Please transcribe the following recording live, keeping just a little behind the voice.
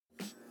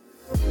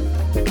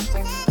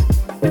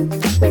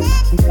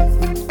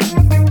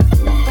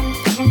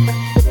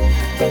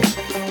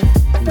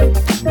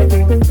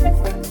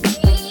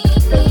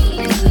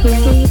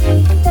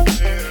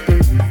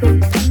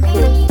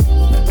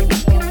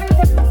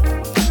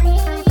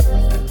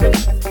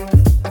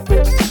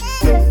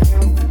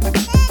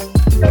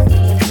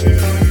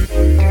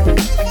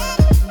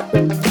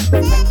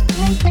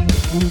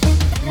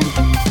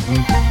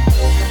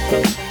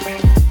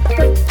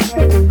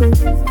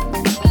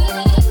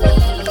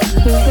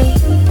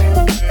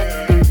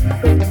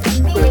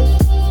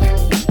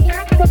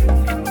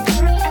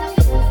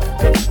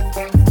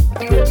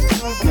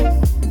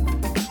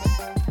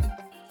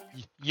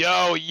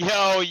Yo,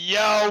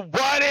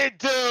 what it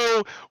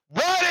do?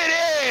 What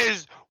it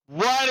is?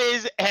 What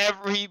is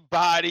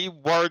everybody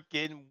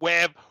working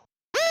with?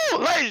 Woo!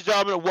 Ladies and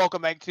gentlemen,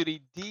 welcome back to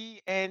the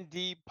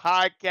D&D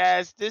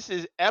podcast. This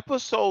is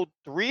episode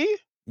 3, I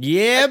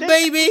Yeah, think.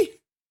 baby.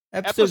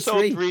 Episode Episode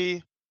 3.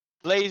 3.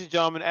 Ladies and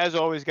gentlemen, as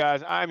always,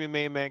 guys, I'm your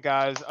main man,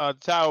 guys.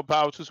 Tower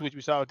Power, Too Sweet to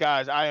be sour,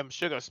 guys. I am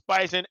Sugar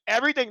Spice and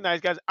everything nice,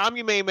 guys. I'm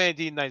your main man,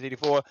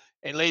 D984.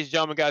 And ladies and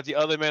gentlemen, guys, the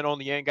other man on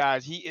the end,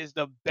 guys, he is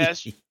the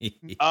best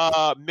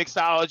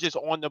mixologist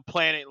on the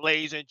planet,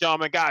 ladies and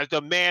gentlemen, guys.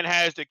 The man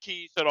has the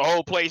keys to the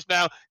whole place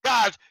now.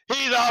 Guys,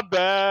 he's a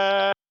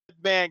bad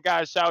man,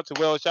 guys. Shout out to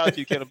Will, shout out to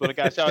you, Kendall,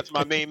 guys. Shout out to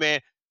my main man,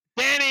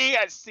 Danny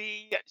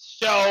C.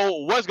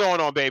 Show. What's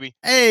going on, baby?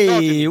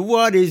 Hey,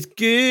 what is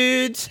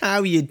good?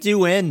 How you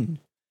doing?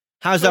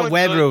 How's that Doing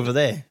weather good. over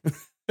there?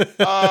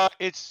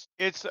 It's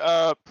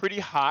pretty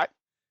hot,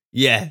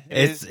 Yeah,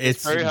 It is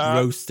it's very hot.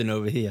 roasting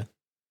over here.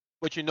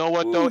 but you know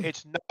what though?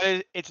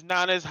 Ooh. It's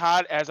not as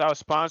hot as our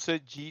sponsor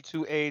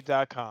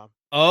G2A.com.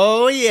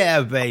 Oh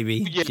yeah,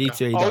 baby. Yeah.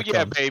 G2A.com. Oh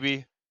yeah,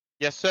 baby.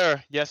 Yes,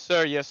 sir. Yes,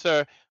 sir. Yes,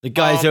 sir. The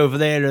guys over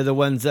there are the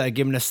ones that are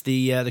giving us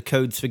the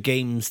codes for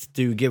games to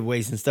do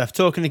giveaways and stuff.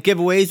 Talking of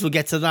giveaways, we'll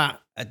get to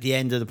that at the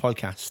end of the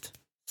podcast.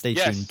 Stay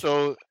tuned.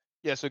 So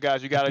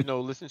guys, you gotta know,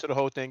 listen to the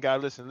whole thing,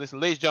 guys. Listen,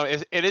 ladies and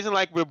gentlemen, it isn't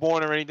like we're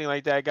born or anything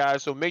like that,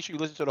 guys. So make sure you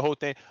listen to the whole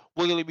thing.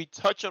 We're gonna be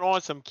touching on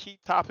some key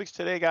topics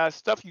today, guys.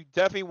 Stuff you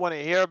definitely want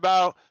to hear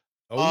about.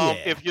 Oh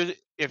yeah.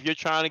 If you're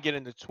trying to get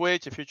into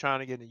Twitch, if you're trying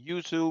to get into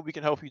YouTube, we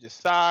can help you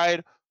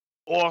decide.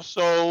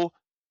 Also,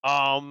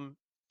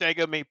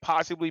 Sega may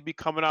possibly be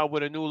coming out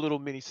with a new little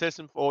mini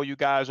system for all you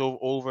guys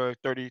over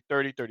 30,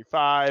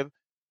 35.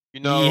 Yeah. You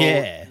know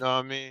what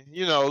I mean?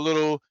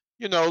 Little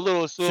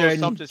Showing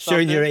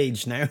something. your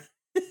age now.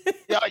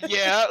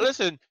 Yeah.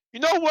 Listen, you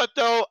know what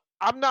though?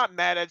 I'm not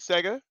mad at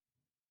Sega.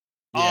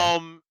 Yeah.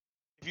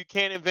 If you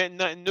can't invent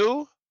nothing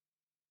new,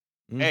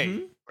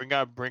 hey,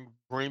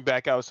 bring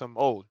back out some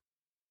old.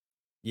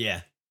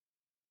 Yeah,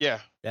 Yeah.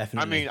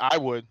 definitely. I mean,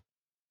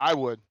 I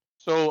would.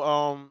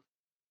 So,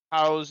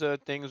 how's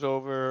things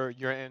over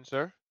your end,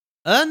 sir?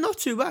 Not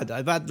too bad.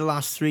 I've had the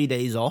last 3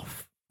 days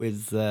off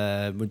with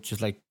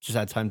just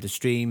had time to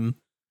stream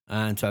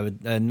and to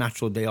have a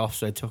natural day off.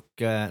 So I took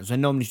so I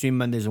normally stream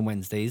Mondays and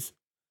Wednesdays.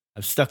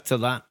 I've stuck to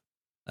that.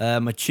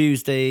 My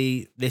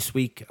Tuesday this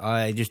week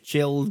I just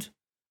chilled.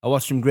 I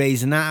watched some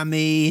Grey's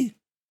Anatomy.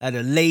 Had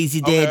a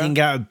lazy day. I Okay. didn't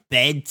get out of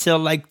bed till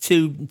like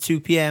 2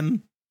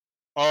 p.m.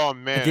 Oh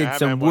man, I did haven't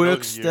some had one of work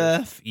those in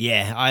years. stuff.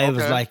 Yeah, I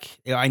was Okay. like,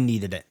 I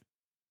needed it.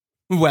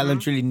 Well, I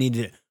Mhm. truly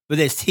needed it. But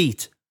this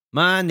heat,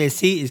 man, this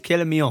heat is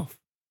killing me off.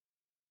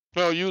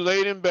 So you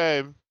laid in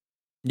bed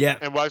Yeah,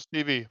 and watched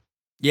TV.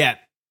 yeah.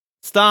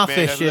 Man,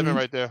 that's living Starfishing.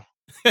 right there.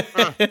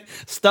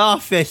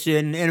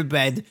 Starfishing in a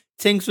bed.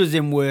 Tinks was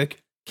in work.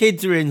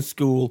 Kids were in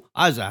school.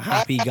 I was a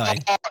happy guy.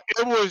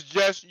 It was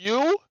just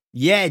you,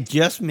 Yeah,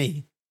 just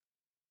me.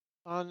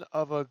 son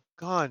of a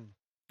gun.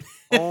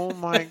 Oh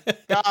my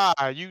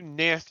god, you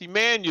nasty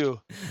man,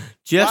 you.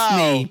 Just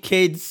me. Wow.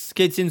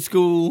 Kids in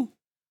school.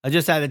 I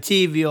just had a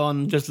TV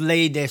on, just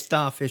laid there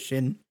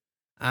starfishing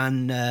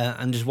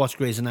and just watched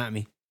Grey's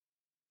Anatomy.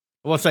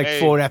 I watched like Hey.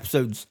 4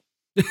 episodes.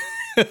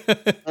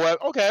 Well,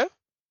 okay.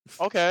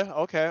 Yeah,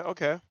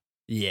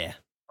 it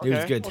was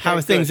Okay, good. okay, How are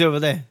good. things over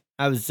there?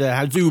 How's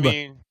Uber? I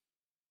mean,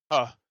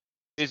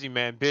 busy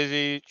man,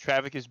 busy.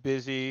 Traffic is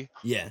busy.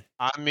 Yeah,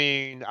 I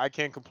mean, I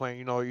can't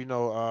complain.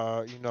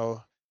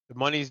 The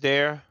money's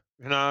there.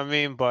 You know what I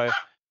mean? But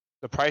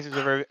the prices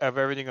of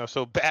everything are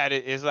so bad.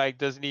 It's like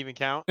doesn't even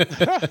count.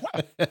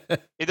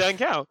 It doesn't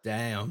count.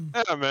 damn.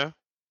 Yeah, man,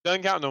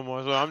 doesn't count no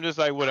more. So I'm just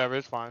like, whatever,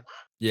 it's fine.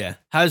 Yeah,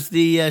 how's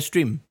the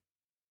stream?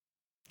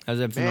 How's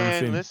everything on the Man,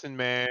 stream? listen,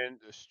 man,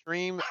 the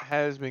stream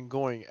has been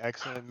going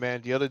excellent,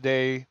 man. The other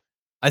day,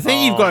 I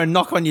think you've got a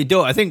knock on your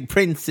door. I think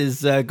Prince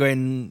is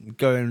going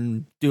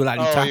do like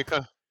oh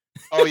tap.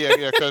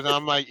 yeah, because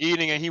I'm like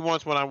eating, and he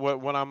wants when I'm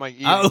like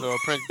eating. Oh. So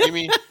Prince,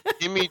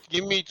 give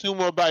me 2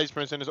 more bites,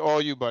 Prince, and it's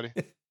all you, buddy.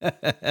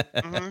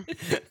 Going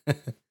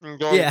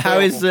Yeah, how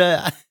is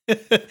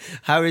terrible.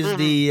 how is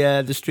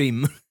the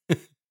stream?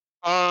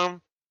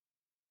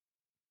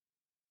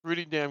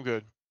 Pretty damn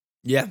good.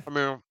 Yeah, I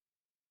mean,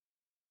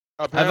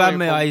 I've had apparently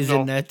my from, eyes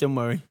in there. Don't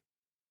worry.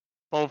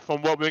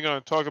 from what we're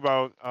gonna talk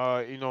about,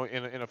 in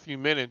a few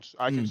minutes,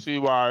 I can see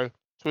why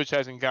Twitch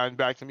hasn't gotten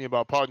back to me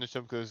about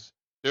partnership because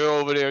they're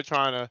over there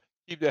trying to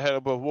keep their head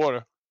above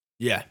water.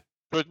 Yeah.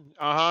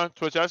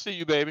 Twitch, I see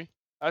you, baby.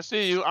 I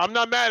see you. I'm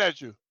not mad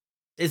at you.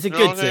 It's a You know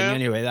what good I'm thing saying?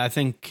 anyway.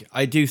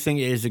 I do think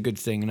it is a good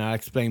thing, and I'll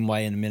explain why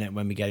in a minute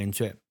when we get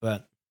into it.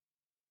 But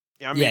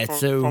Yeah, I mean, yeah,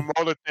 so from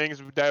all the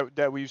things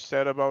that we've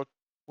said about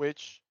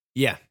Twitch,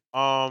 yeah.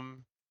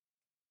 um,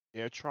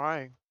 they're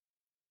trying.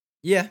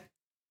 Yeah.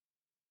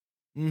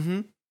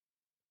 Mm-hmm.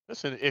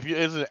 Listen,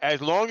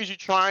 as long as you're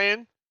trying,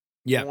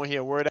 you Yeah. won't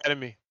hear a word out of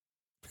me.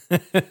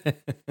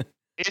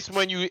 It's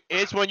when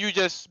you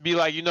just be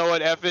like, you know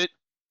what, F it,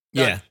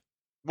 done. Yeah.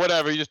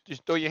 Whatever, you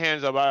just throw your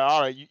hands up.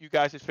 All right, you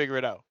guys just figure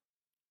it out.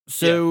 Yeah.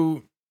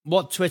 So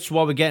what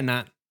we're getting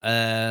at,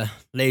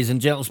 ladies and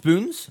gentle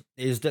spoons,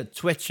 is that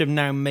Twitch have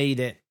now made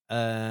it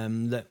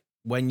that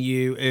when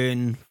you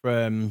earn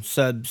from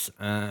subs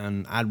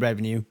and ad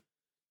revenue,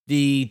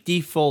 the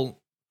default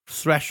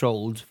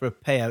threshold for a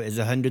payout is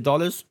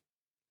 $100.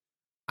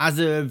 As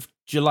of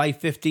July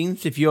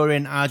 15th, if you're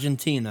in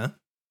Argentina,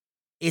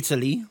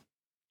 Italy,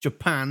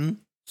 Japan,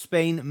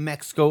 Spain,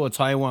 Mexico, or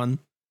Taiwan,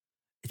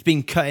 it's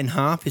been cut in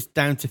half. It's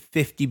down to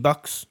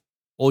 $50.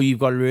 All you've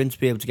got to earn to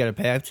be able to get a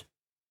payout.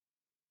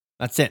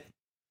 That's it.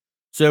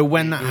 So I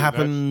when mean, that dude, that's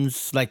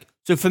happens,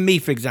 so for me,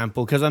 for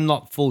example, because I'm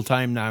not full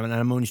time now and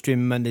I'm only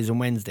streaming Mondays and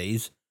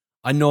Wednesdays,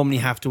 I normally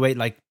mhm. have to wait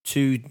like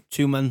two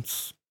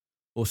months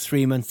or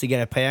 3 months to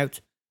get a payout.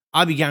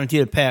 I'll be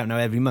guaranteed a payout now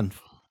every month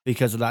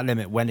because of that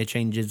limit when it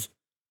changes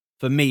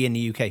for me in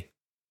the UK.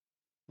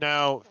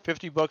 Now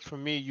 $50 for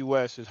me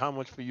US is how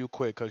much for you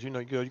quick? Because you got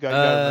to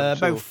remember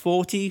About too.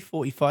 40,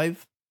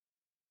 45,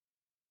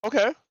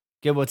 Okay,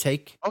 give or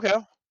take. okay,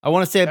 I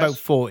want to say about that's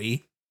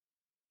 40,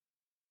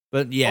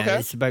 but yeah, okay.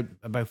 it's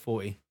about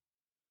 40.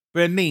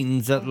 But it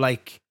means that,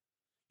 Okay.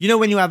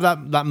 when you have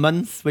that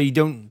month where you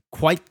don't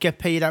quite get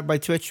paid out by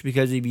Twitch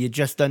because if you're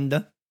just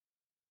under,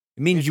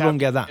 it means It's you won't happened.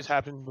 get that. It's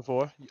happened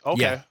before. Yeah.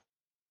 Okay,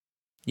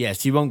 Yeah,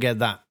 so you won't get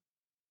that.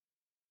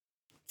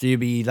 So you'll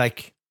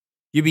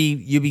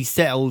be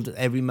settled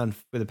every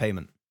month with a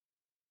payment.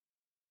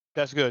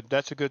 that's good.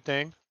 That's a good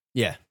thing.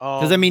 Yeah.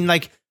 Because I Um, mean,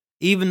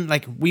 even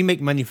we make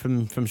money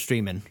from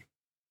streaming,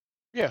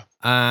 yeah.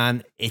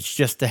 and it's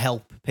just to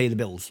help pay the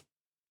bills.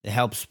 It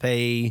helps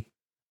pay,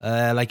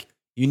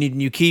 you need a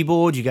new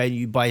keyboard,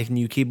 you buy a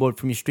new keyboard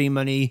from your stream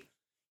money.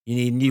 You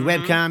need a new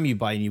Mhm. webcam, you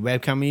buy a new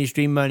webcam with your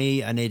stream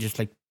money, and it just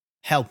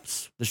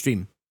helps the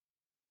stream.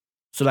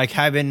 So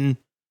having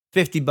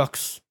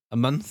 $50 a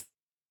month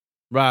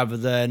rather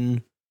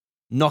than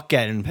not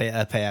getting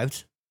a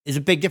payout is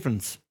a big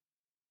difference.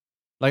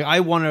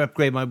 I want to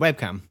upgrade my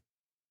webcam,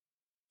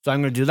 so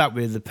I'm going to do that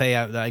with the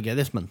payout that I get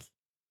this month,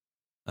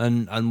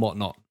 and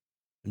whatnot,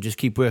 and just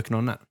keep working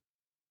on that.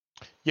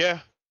 Yeah.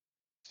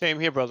 Same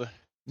here, brother.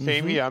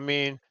 Same Mm-hmm. here. I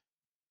mean,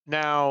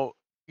 now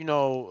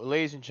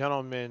ladies and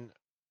gentlemen,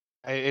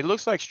 it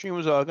looks like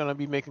streamers are gonna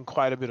be making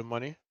quite a bit of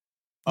money.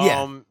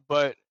 Yeah.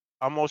 But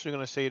I'm also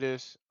gonna say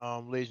this,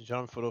 ladies and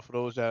gentlemen, for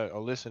those that are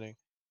listening,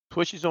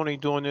 Twitch is only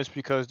doing this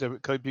because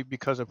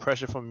of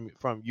pressure from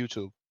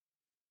YouTube.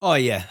 Oh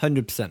yeah,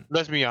 100%.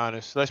 Let's be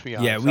honest. Let's be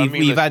Yeah, honest. I mean,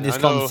 we've had listen. this I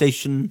know.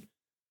 conversation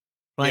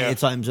plenty Yeah. of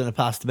times in the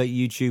past about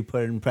YouTube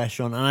putting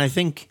pressure on, and I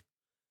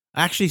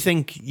actually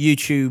think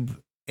YouTube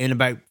in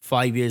about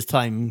 5 years'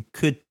 time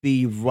could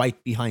be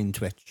right behind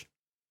Twitch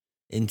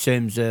in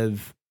terms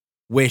of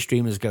where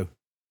streamers go.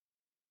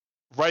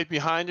 Right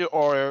behind it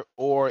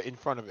or in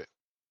front of it.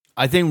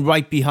 I think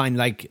right behind,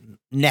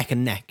 neck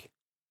and neck.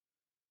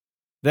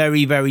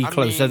 Very, very I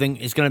close. I mean,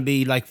 think it's going to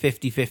be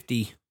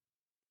 50-50,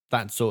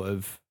 that sort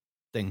of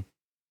thing.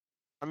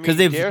 I Because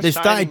mean, they're they've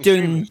started signing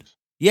doing, streamers,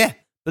 yeah,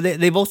 but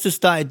they've also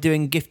started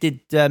doing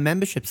gifted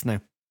memberships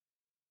now.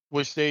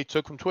 which they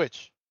took from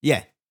Twitch.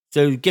 Yeah.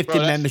 So Bro,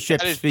 gifted that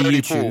memberships is for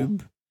dirty pool.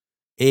 YouTube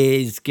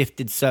is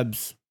gifted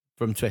subs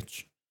from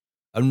Twitch.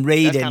 And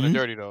That's kind of Raiden,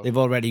 dirty though. they've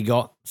already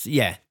got. So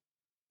yeah.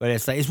 But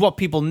it's what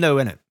people know,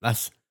 innit?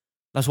 That's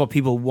what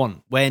people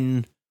want.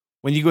 When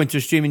you go into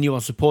a stream and you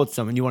want to support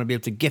someone, you want to be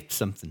able to gift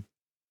something.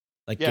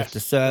 Gift a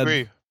Yes, sub,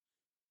 agree.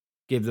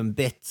 give them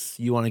bits.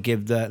 You want to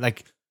give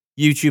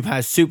YouTube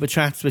has super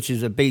chats, which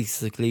is a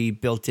basically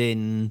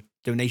built-in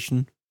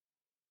donation.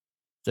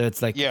 So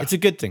it's Yeah. it's a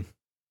good thing.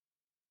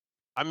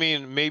 I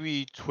mean,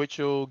 maybe Twitch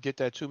will get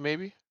that too.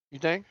 Maybe you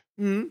think?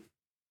 Mm-hmm.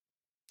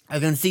 I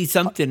can see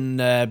something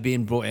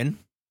being brought in.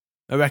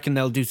 I reckon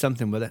they'll do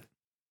something with it.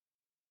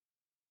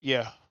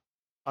 Yeah.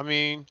 I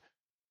mean,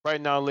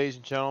 right now, ladies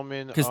and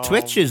gentlemen, Because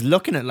Twitch is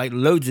looking at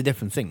loads of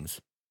different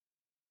things.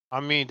 I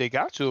mean, they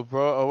got to,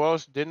 bro, or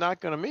else they're not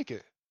gonna make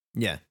it.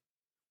 Yeah.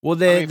 Well, I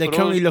they're mean, for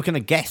currently those looking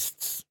at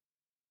guests.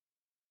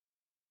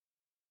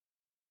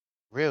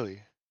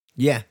 really,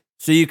 Yeah.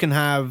 So you can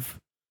have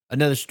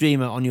another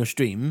streamer on your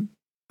stream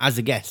as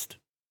a guest.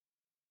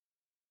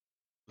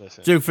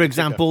 listen. So, for You take that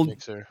example,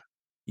 mixer.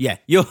 yeah,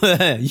 you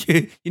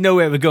know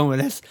where we're going with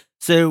this.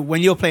 So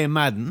when you're playing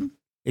Madden,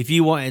 if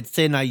you wanted,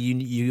 say now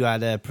you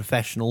had a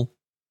professional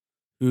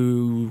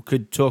who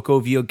could talk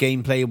over your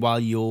gameplay while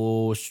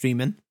you're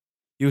streaming,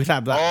 you could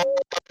have that.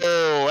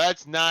 Oh,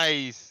 that's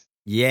nice.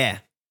 Yeah.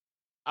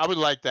 I would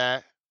like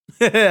that.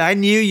 I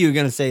knew you were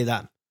going to say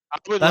that. I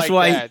would That's like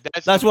why. that. That's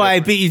That's something why I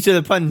different. beat you to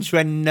the punch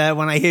when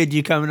I heard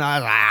you coming. I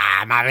was like,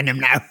 I'm having him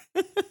now.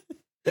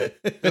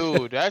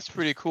 Dude, that's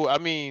pretty cool. I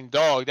mean,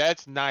 dog,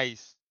 that's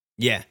nice.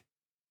 Yeah,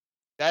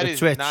 That with is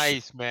Twitch,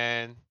 nice,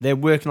 man. they're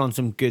working on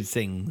some good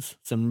things,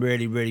 some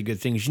really, really good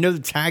things. You know the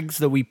tags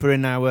that we put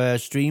in our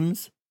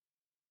streams.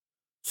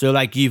 So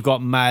like you've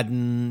got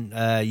Madden,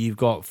 you've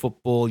got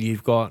football,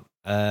 you've got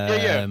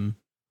Yeah,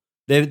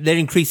 yeah. they're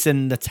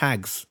increasing the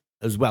tags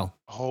as well.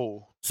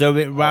 Oh, So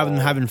rather than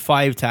oh. having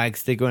 5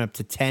 tags, they're going up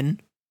to 10.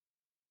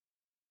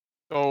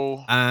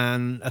 So,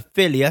 And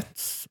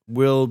affiliates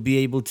will be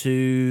able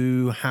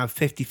to have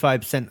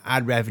 55%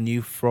 ad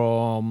revenue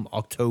from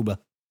October.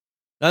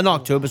 Not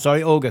October, oh.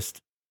 sorry,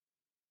 August.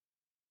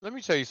 Let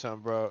me tell you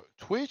something, bro.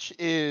 Twitch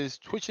is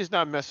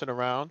not messing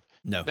around.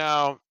 No.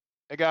 Now,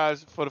 hey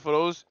guys, for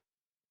those,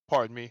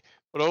 pardon me,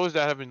 for those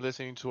that have been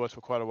listening to us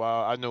for quite a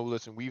while, I know.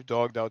 Listen, we've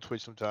dogged out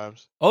Twitch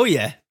sometimes. Oh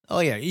yeah. Oh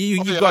yeah. Oh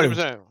You've yeah, got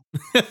 100%.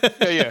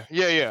 Yeah,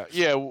 to.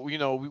 yeah. You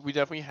know, we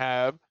definitely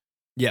have.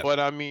 Yep. But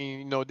I mean,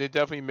 you know, they're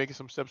definitely making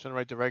some steps in the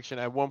right direction.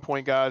 At one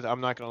point, guys,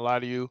 I'm not gonna lie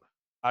to you,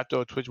 I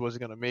thought Twitch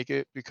wasn't gonna make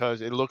it because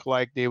it looked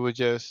like they were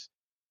just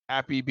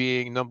happy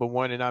being number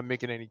one and not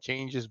making any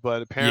changes. But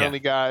Yeah. apparently,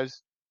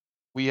 guys,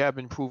 we have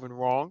been proven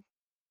wrong.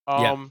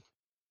 Yeah. Um,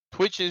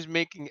 Twitch is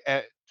making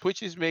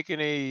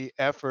a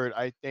effort,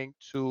 I think,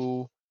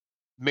 to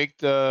make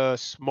the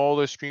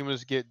smaller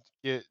streamers get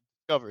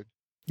discovered.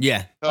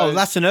 Yeah. Oh, Because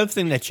that's another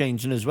thing they're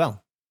changing as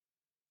well.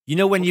 You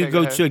know when you okay, go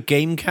go ahead. to a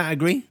game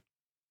category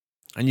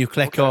and you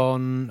click Okay.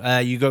 on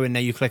you go in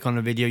there, you click on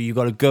a video, you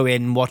gotta go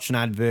in, watch an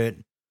advert,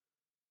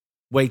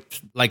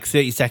 wait like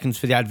 30 seconds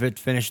for the advert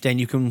to finish, then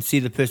you can see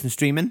the person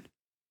streaming.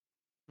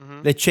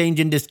 Hmm. They're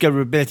changing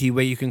discoverability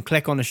where you can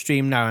click on a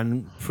stream now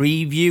and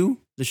preview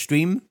the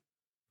stream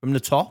from the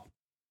top.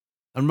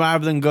 And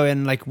rather than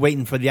going like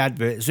waiting for the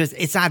advert,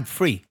 it's ad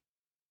free.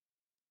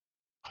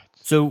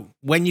 So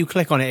when you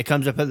click on it, it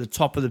comes up at the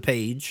top of the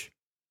page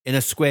in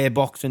a square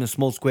box, in a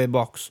small square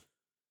box.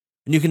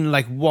 And you can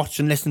like watch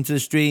and listen to the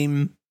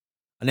stream.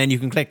 And then you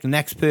can click the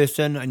next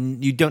person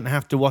and you don't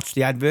have to watch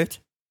the advert.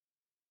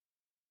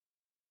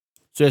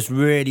 So it's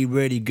really,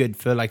 really good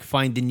for like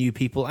finding new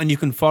people. And you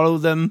can follow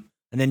them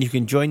and then you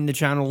can join the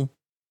channel.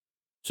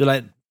 So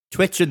like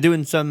Twitch are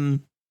doing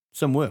some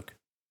work.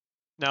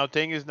 Now,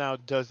 thing is, now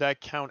does that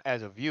count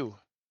as a view?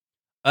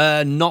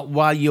 Not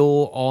while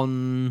you're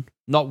on,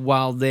 not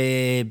while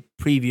they're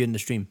previewing the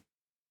stream.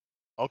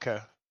 Okay.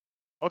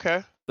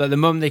 Okay. But the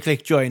moment they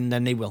click join,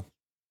 then they will.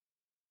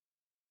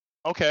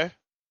 Okay.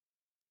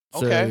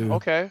 Okay. So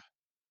Okay.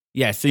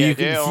 yeah, so Yeah, you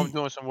can they're see,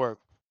 doing some work.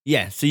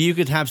 yeah, so you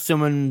could have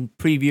someone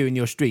previewing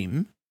your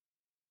stream,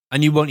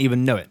 and you won't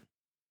even know it.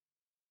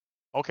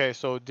 Okay,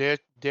 so they're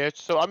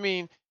so I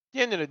mean, at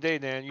the end of the day,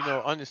 then you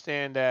know,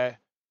 understand that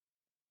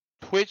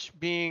Twitch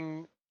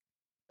being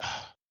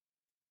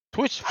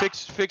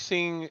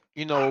fixing,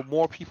 you know,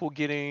 more people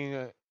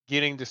getting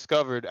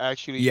discovered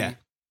Yeah,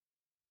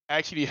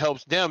 actually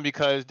helps them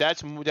because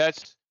that's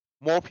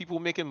more people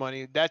making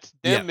money. That's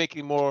yeah, them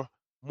making more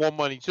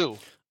money too.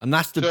 and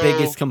that's the So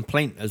biggest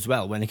complaint as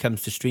well when it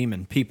comes to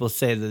streaming. People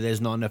say that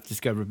there's not enough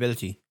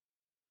discoverability.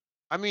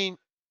 I mean,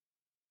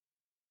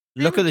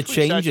 Look at streaming's the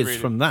pretty changes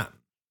saturated. from that.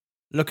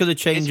 Look at the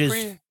It's changes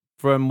pretty.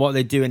 from what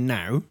they're doing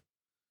now.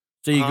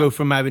 So Uh you go huh.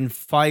 from having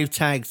 5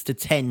 tags to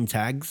 10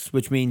 tags,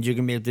 which means you're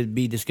gonna be able to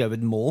be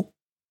discovered more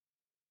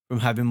from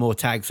having more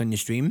tags on your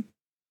stream.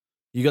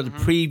 You got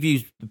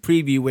Mhm. the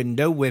preview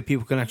window where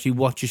people can actually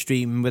watch your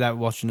stream without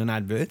watching an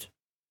advert,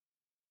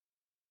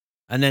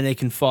 and then they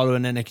can follow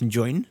and then they can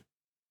join.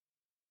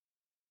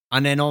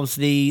 And then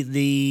obviously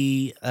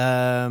the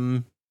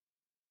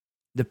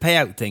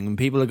payout thing, and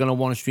people are going to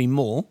want to stream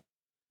more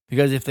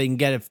because if they can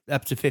get it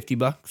up to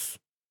 $50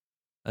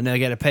 and they'll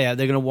get a payout,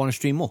 they're going to want to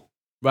stream more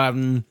rather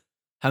than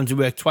having to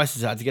work twice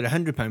as hard to get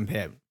 £100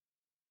 payout.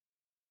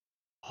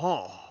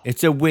 Huh.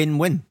 It's a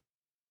win-win.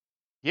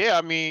 Yeah,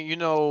 I mean, you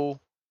know,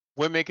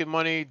 we're making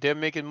money, they're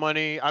making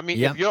money. I mean,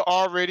 Yeah, if you're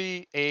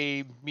already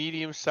a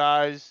medium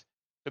size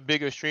to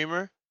bigger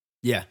streamer,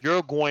 yeah,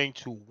 you're going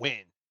to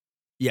win.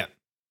 yeah.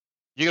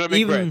 You're gonna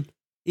make bread.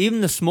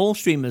 Even the small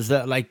streamers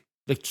that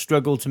that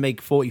struggle to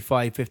make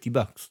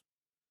 $45-50.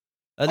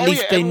 At Oh yeah,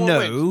 least they everyone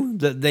wins. know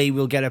that they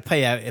will get a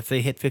payout if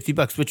they hit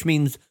 $50, which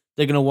means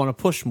they're going to want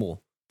to push more.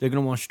 They're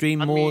going to want to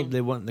stream I more. mean,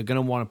 They're going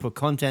to want to put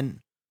content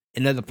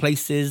in other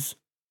places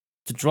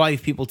to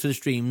drive people to the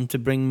stream to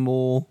bring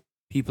more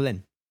people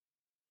in.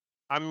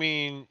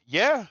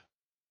 yeah.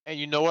 And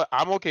you know what?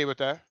 I'm okay with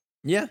that.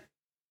 Yeah,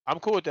 I'm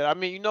cool with that. I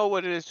mean, you know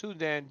what it is too,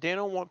 Dan. They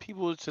don't want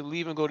people to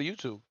leave and go to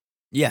YouTube.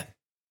 yeah,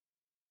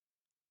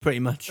 pretty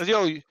much. Cause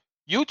yo,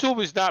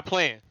 YouTube is not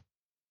playing.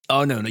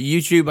 Oh no,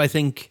 YouTube. I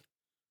think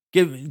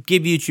give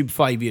YouTube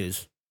 5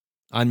 years,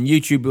 and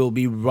YouTube will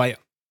be right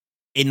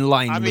in I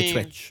line with mean,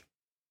 Twitch.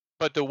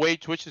 but the way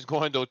Twitch is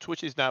going though,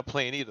 Twitch is not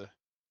playing either.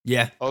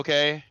 Yeah.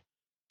 Okay,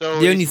 so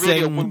The only it's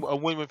really thing, a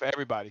win-win for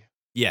everybody.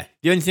 yeah,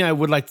 the only thing I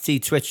would like to see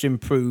Twitch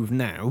improve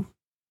now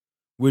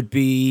would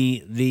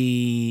be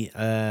the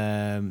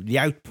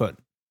output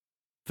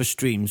for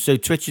streams. So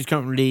Twitch is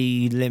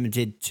currently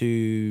limited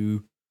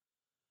to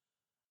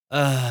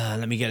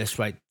let me get this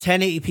right.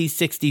 1080p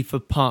 60 for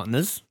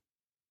partners.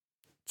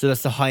 So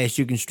that's the highest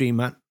you can stream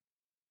at.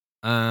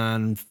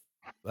 And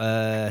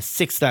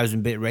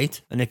 6,000 bit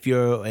rate. And if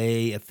you're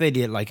a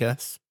affiliate like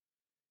us,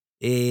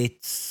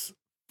 it's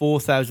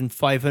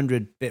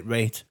 4,500 bit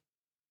rate.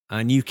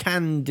 And you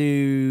can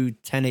do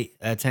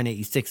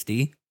 1080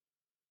 60,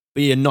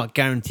 but you're not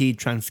guaranteed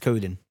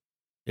transcoding.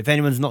 If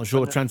anyone's not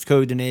sure what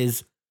transcoding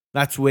is,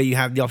 that's where you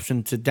have the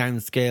option to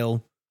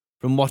downscale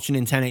from watching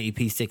in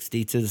 1080p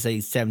 60 to, say,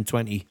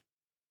 720.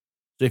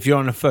 So if you're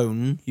on a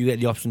phone, you get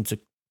the option to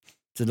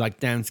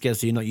like downscale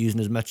so you're not using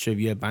as much of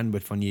your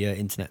bandwidth on your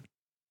internet.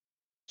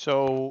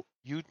 So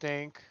you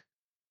think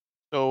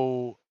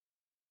Twitch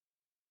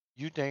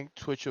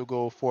will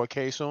go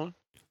 4K soon?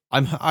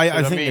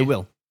 I think it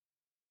will.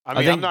 I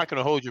mean, I'm not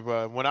gonna hold you,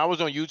 bro. When I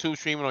was on YouTube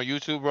streaming on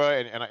YouTube, bro,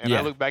 and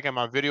I look back at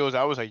my videos,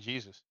 I was like,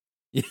 Jesus.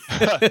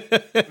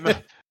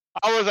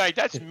 I was like,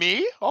 that's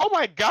me? Oh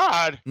my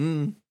God.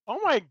 Oh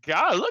my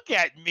God, look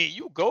at me.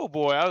 You go,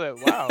 boy. I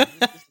was like, wow,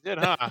 this is it,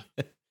 huh?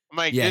 I'm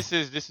like, this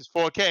is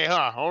 4K,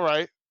 huh? All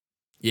right.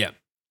 Yeah.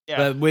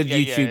 But with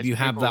YouTube, you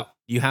have that.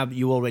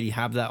 You already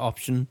have that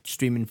option,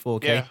 streaming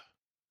 4K. Yeah.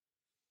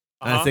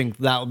 And I think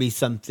that'll be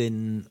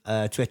something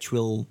Twitch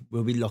will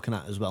be looking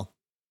at as well.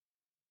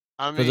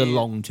 I mean, for the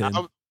long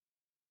term.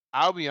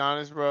 I'll be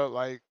honest, bro.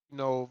 Like,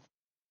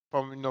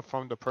 from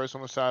the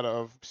personal side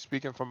of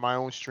speaking from my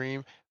own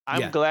stream,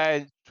 I'm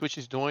glad Twitch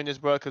is doing this,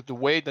 bro. Because the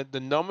way that the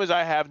numbers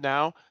I have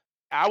now,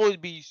 I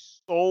would be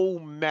so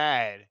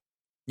mad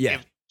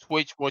if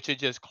Twitch were to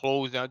just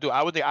close down. Dude,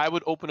 I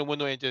would open the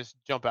window and just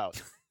jump out.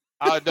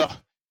 No,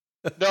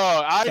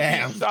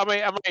 I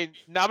mean,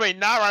 not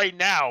right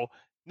now.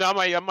 No,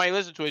 I might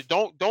listen to it.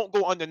 Don't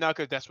go under now,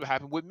 because that's what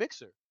happened with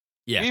Mixer.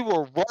 Yeah, we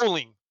were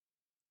rolling.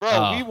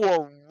 Bro, we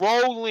were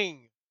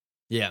rolling.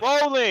 Yeah.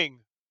 Rolling.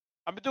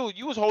 I mean, dude,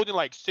 you was holding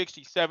like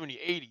 60, 70,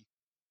 80.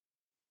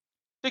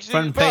 60,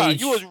 front page.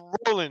 You was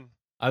rolling.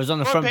 I was on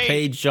the front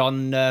page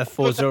on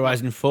Forza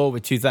Horizon 4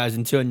 with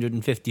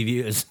 2,250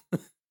 viewers.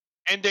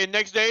 And then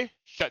next day,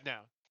 shut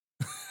down.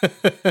 I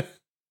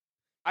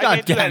God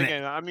can't do that damn it.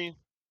 again.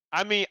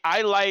 I mean,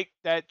 I like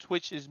that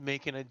Twitch is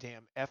making a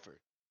damn effort.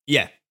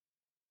 Yeah.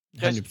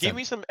 100%. Just give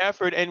me some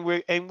effort and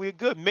we're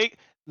good.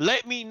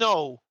 Let me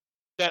know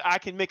that I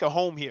can make a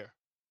home here.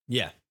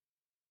 Yeah.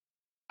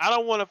 I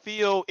don't want to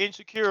feel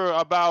insecure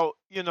about,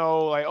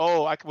 like,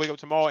 oh, I can wake up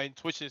tomorrow and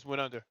Twitch just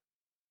went under.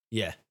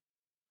 Yeah.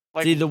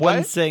 Like, see, the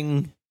one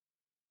thing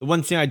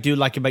I do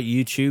like about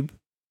YouTube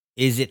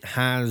is it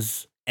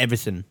has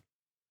everything.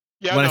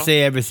 Yeah. When I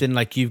say everything,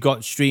 like, you've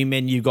got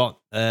streaming, you've got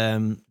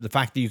the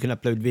fact that you can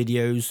upload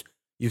videos,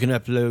 you can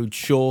upload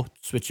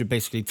shorts, which are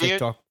basically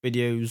TikTok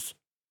videos.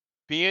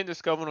 Being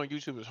discovered on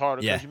YouTube is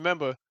harder because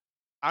remember,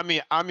 I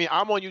mean,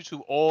 I'm on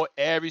YouTube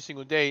every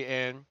single day,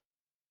 and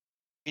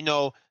I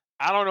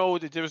don't know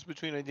the difference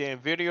between a damn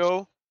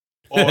video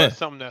or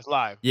something that's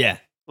live. Yeah.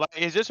 Like,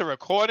 is this a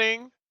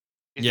recording?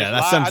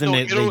 That's something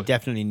they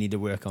definitely need to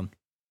work on.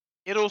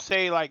 It'll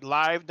say like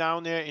live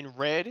down there in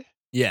red.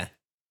 Yeah.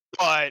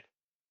 But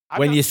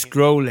when you're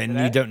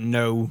scrolling, you don't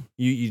know.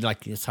 You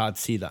like, it's hard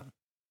to see that.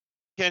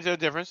 Can't tell the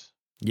difference.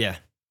 Yeah.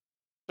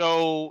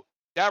 So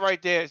that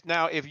right there is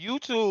now, if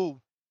YouTube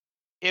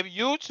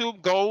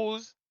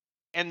goes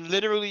and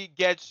literally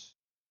gets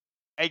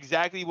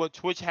exactly what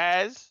Twitch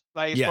has,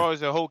 like, as far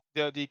as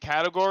the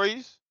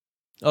categories.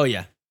 Oh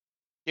yeah.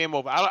 Game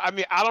over. I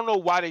don't know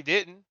why they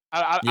didn't.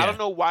 I don't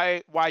know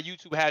why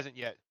YouTube hasn't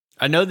yet.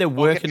 I know they're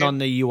working on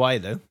the UI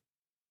though.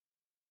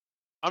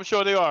 I'm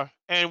sure they are.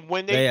 And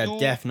when they are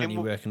definitely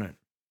working on it.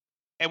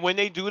 And when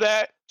they do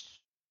that,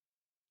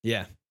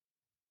 yeah.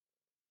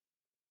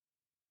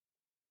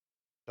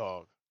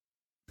 Dog.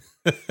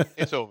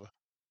 It's over.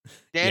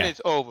 Then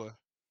it's over.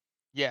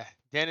 Yeah,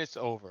 then it's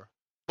over.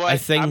 But I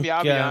think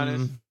I'll be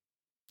honest.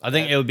 I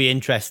think it'll be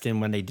interesting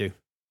when they do.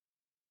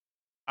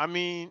 I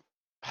mean,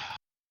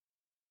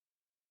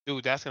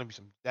 dude, that's gonna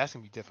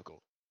be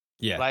difficult.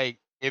 Yeah. Like,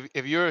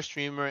 if you're a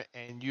streamer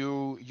and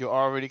you're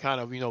already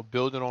kind of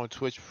building on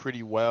Twitch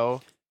pretty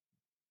well.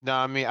 No,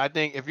 I mean, I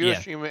think if you're a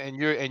streamer and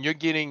you're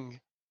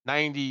getting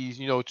 90s,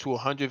 to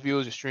 100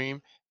 viewers a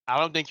stream, I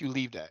don't think you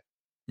leave that.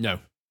 No.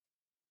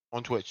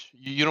 On Twitch,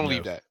 you don't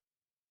leave that.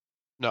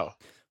 No.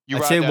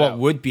 I'd say what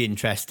would be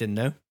interesting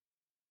though,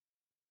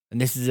 and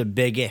this is a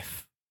big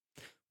if.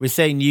 We're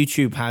saying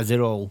YouTube has it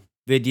all: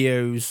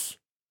 videos,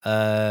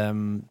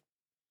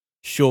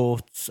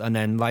 shorts, and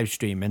then live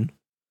streaming.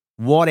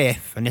 What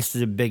if, and this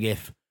is a big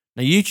if,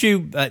 now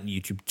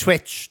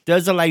Twitch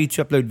does allow you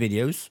to upload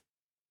videos.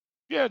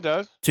 Yeah, it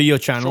does. To your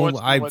channel.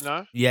 Shorts and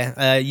whatnot.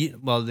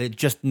 Well, they're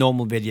just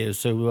normal videos,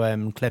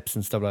 so clips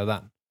and stuff like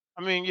that.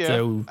 I mean, yeah,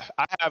 so,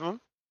 I have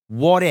them.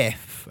 What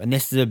if, and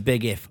this is a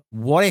big if,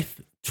 what if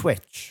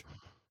Twitch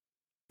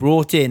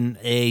brought in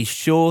a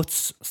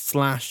shorts /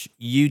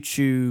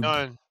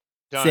 YouTube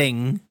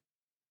thing?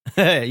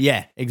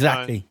 Yeah,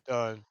 exactly.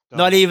 Done.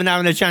 Not even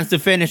having a chance to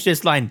finish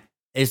this line.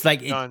 It's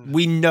like,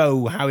 we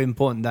know how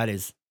important that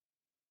is.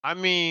 I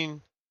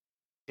mean,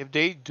 if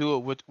they do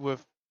it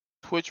with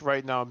Twitch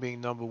right now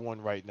being number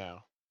one right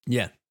now,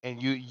 Yeah. and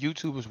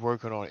YouTube is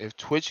working on it. If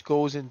Twitch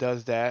goes and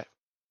does that,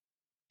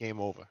 game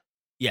over.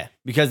 Yeah.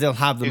 Because they'll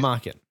have the If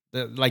market.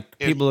 Like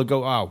if people will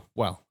go, oh,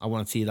 well, I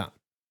want to see that.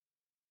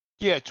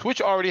 yeah,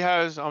 Twitch already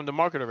has the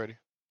market already.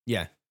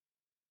 Yeah.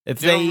 If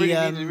They don't they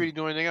really need to really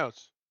do anything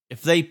else.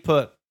 if they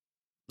put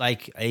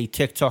like a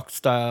TikTok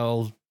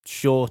style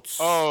shorts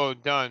Oh,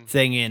 done,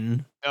 thing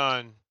in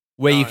done,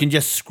 where you can done,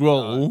 just done.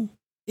 scroll,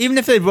 even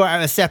if they brought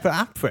out a separate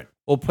app for it,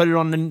 or put it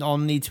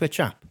on the Twitch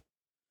app,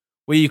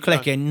 where you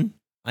click in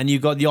and you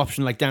got the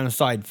option like down the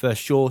side for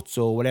shorts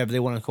or whatever they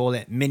want to call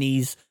it,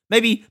 minis.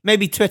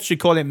 Maybe Twitch should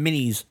call it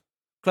minis.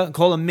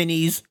 Call them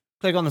minis.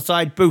 Click on the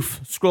side,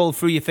 boof, scroll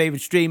through your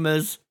favorite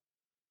streamers,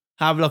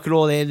 have a look at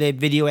all their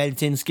video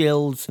editing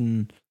skills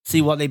and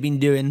see what they've been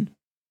doing.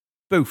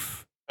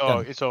 Boof. Oh,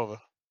 Done. it's over.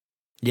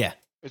 Yeah.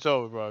 It's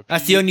over, bro.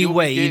 That's the only You'll be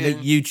way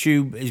that getting.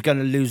 YouTube is going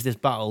to lose this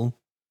battle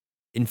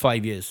in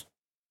 5 years.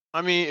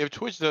 I mean, if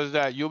Twitch does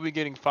that, you'll be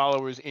getting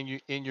followers in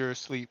your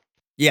sleep.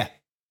 Yeah,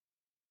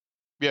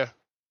 Yeah,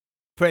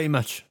 pretty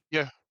much.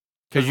 yeah.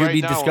 Because you'll right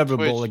be now on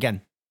discoverable Twitch,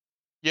 again.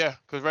 yeah,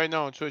 because right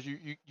now on Twitch,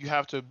 you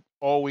have to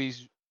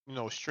always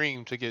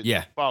stream to get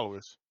Yeah.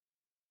 followers.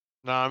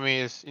 No, I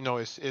mean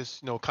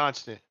it's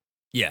constant.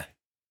 Yeah.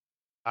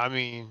 I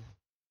mean,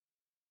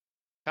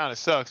 kind of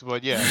sucks,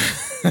 but yeah.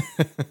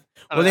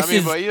 Well, this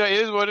is. but it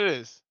is what it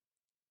is.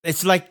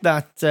 It's like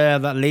that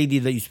lady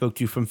that you spoke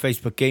to from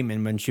Facebook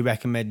Gaming when she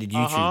recommended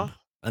YouTube.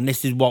 And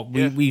this is what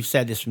we've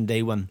said this from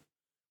day one.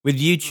 With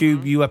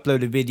YouTube, you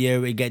upload a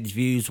video, it gets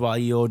views while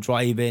you're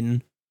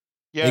driving.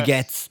 Yes. It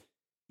gets,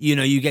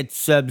 you get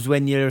subs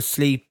when you're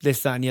asleep,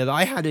 this, that, and the other.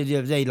 I had it the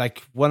other day,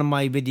 like one of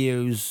my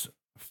videos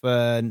for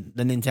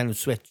the Nintendo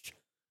Switch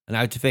and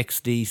how to fix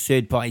the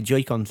third-party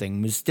Joy-Con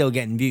thing was still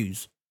getting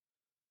views.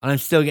 And I'm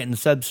still getting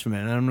subs from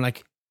it. And I'm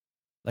like,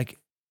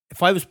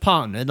 if I was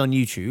partnered on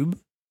YouTube...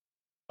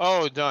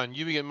 Oh, done.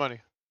 You be getting money.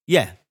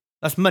 Yeah,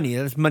 that's money.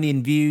 That's money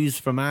in views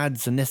from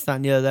ads and this, that,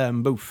 and the other,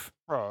 and boof.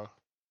 Bro.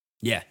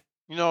 Yeah.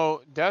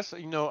 That's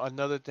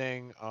another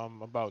thing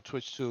about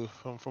Twitch too.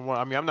 From what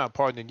I'm not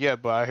partnered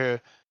yet, but I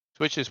hear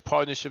Twitch's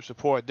partnership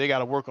support. They got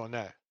to work on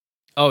that.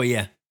 Oh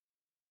yeah.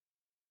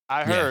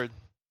 I heard.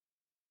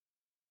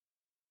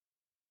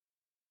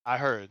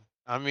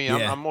 I mean,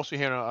 Yeah. I'm mostly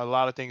hearing a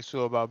lot of things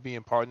too about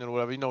being partnered or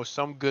whatever.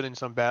 Some good and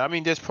some bad. I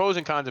mean, there's pros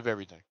and cons of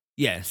everything.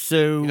 Yeah.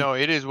 So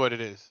it is what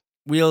it is.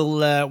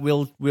 We'll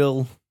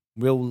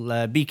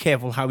be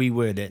careful how we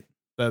word it,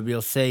 but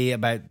we'll say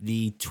about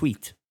the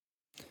tweet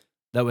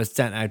that was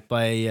sent out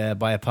by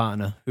a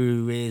partner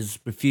who is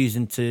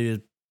refusing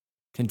to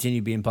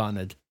continue being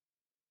partnered.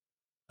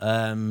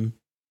 I'm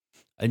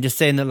just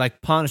saying that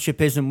like partnership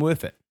isn't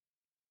worth it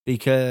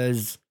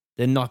because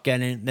they don't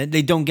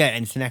get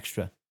anything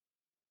extra.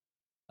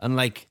 And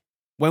like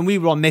when we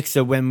were on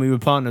Mixer, when we were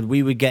partnered,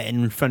 we were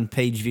getting front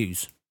page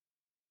views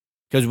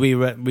because we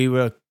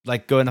were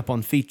like going up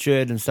on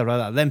featured and stuff like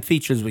that. Them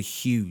features were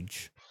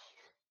huge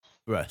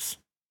for us.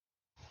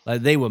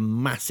 Like they were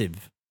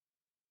massive.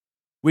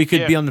 We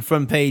could be on the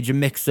front page of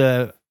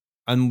Mixer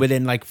and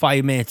within like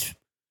 5 minutes,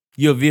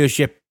 your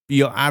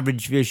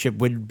average viewership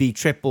would be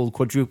tripled,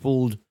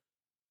 quadrupled,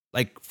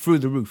 like through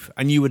the roof,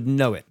 and you would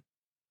know it.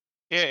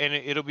 Yeah, and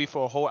it'll be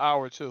for a whole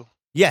hour too.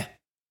 Yeah.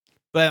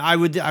 But I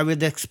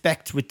would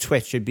expect with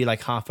Twitch it'd be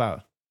like half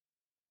hour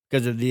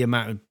because of the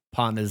amount of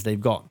partners they've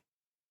got.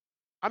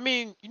 I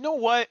mean, you know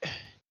what?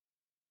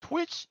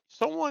 Twitch.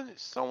 Someone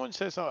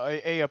said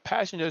something. A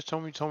passenger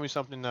told me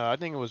something. I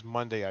think it was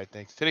Monday. I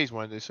think today's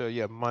Monday. So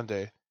yeah,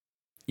 Monday.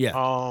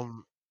 Yeah.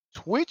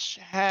 Twitch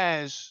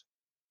has,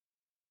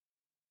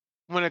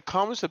 when it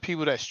comes to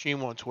people that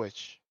stream on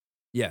Twitch.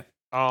 Yeah.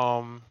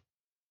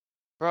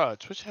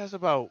 Twitch has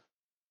about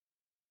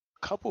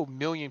a couple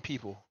million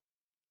people.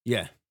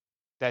 Yeah.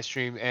 That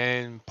stream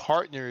and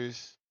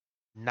partners,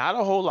 not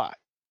a whole lot.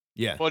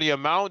 Yeah. For the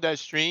amount that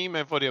stream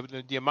and for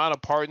the amount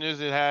of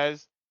partners it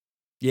has,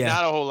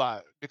 not a whole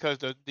lot because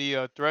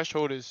the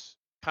threshold is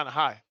kind of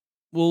high.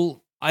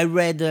 Well, I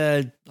read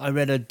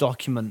a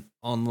document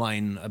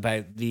online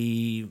about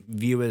the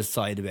viewers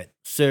side of it.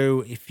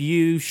 So if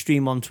you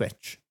stream on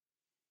Twitch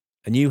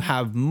and you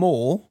have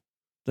more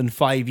than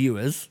 5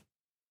 viewers,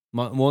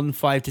 more than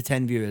 5 to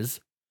 10 viewers,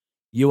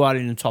 you are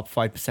in the top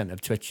 5%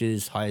 of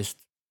Twitch's highest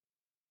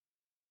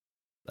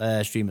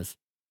streamers.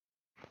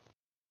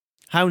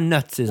 How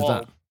nuts is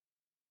that?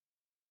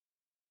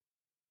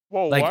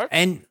 Whoa, like, what?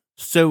 And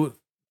so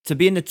to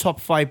be in the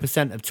top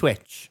 5% of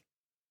Twitch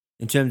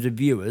in terms of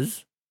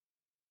viewers,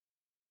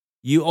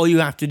 all you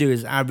have to do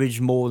is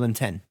average more than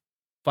 10,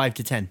 5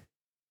 to 10.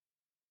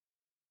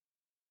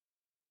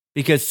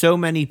 Because so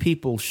many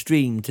people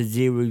stream to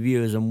 0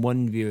 viewers and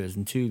 1 viewers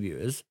and 2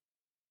 viewers.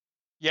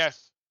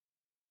 Yes.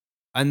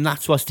 And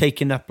that's what's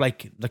taking up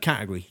like the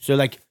category. So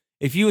like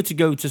if you were to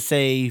go to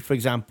say, for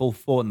example,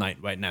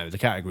 Fortnite right now, the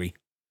category,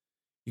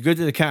 you go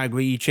to the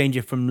category, you change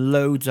it from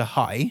low to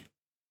high,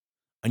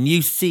 and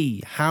you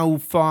see how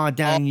far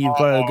down you've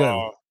got to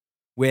go.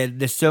 Where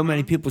there's so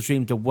many people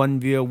stream to 1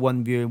 viewer,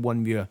 1 viewer,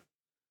 1 viewer.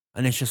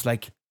 And it's just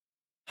like,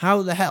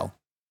 How the hell?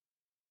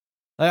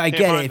 Like, I Can't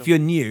get it find if them. you're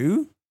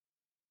new,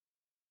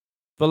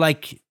 but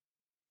like,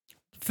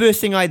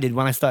 first thing I did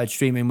when I started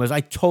streaming was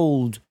I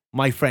told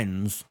my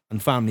friends and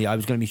family I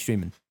was going to be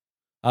streaming.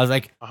 I was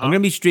like, I'm going to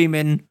be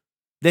streaming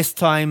this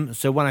time.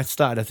 So when I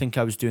started, I think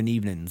I was doing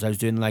evenings. I was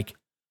doing like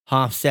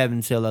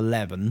 7:30 till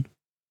 11.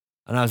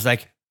 And I was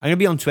like, I'm going to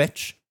be on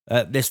Twitch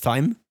this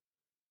time.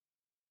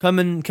 Come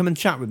and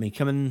chat with me.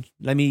 Come and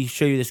let me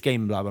show you this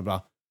game, blah, blah,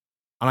 blah.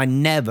 And I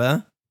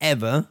never,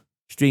 ever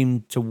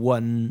streamed to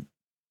 1,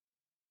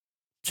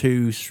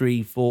 2,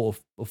 3, 4,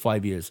 or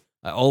 5 years.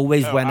 I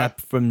always went up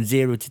from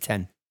 0 to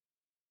 10.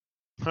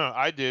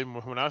 I did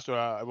when I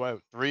started. What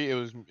 3? It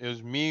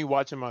was me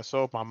watching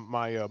myself,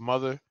 my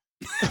mother,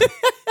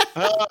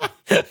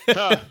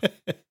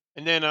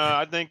 and then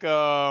I think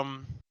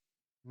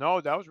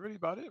no, that was really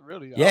about it.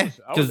 Really, Yeah,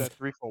 I was because at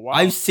 3 for a while.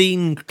 I've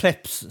seen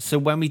clips. So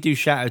when we do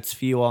shout outs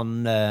for you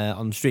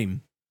on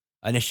stream,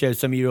 and it shows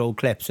some of your old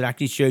clips, it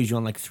actually shows you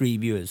on like 3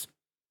 viewers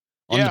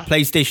on the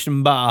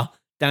PlayStation bar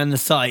down the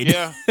side.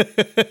 Yeah,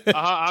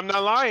 I'm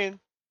not lying.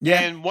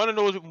 Yeah, And one of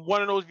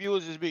those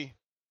viewers is me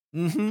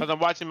because I'm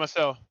watching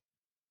myself.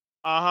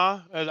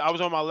 I was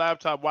on my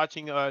laptop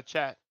watching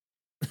chat.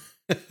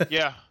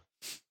 Yeah,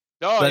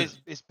 no, But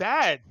it's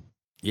bad.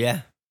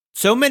 yeah,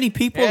 so many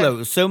people Yeah.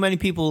 though. So many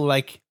people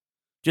like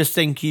just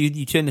think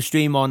you turn the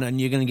stream on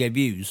and you're gonna get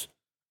views,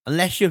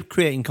 unless you're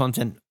creating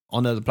content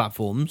on other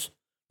platforms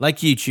like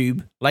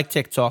YouTube, like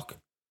TikTok,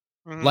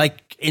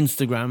 like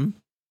Instagram.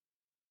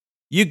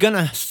 You're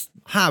gonna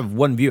have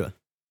one viewer.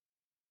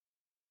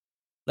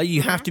 Like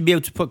you have to be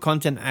able to put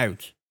content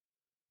out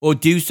or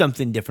do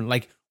something different.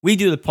 Like we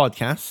do the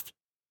podcast.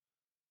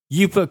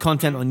 You put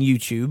content on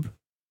YouTube,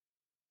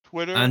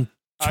 Twitter, and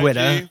Twitter,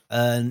 IG.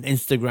 and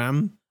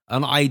Instagram,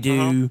 and I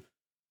do.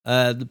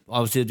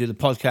 Obviously, I do the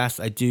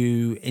podcast. I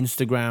do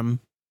Instagram,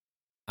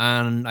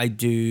 and I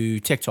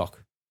do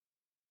TikTok.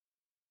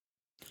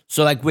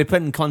 So, like, we're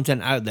putting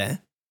content out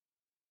there,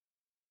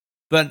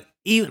 but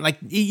even like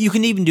you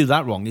can even do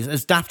that wrong.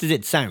 As daft as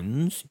it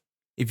sounds,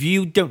 if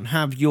you don't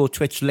have your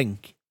Twitch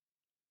link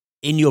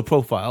in your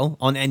profile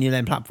on any of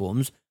them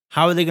platforms,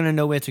 how are they going to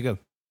know where to go?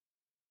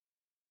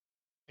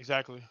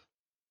 Exactly.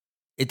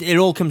 It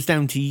all comes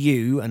down to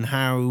you and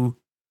how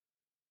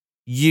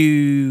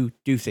you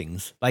do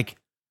things. Like,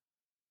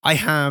 I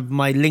have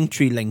my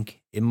Linktree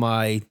link in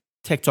my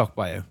TikTok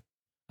bio.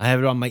 I have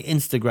it on my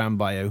Instagram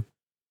bio.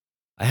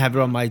 I have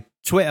it on my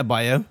Twitter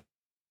bio.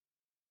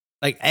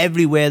 Like,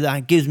 everywhere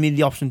that gives me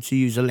the option to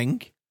use a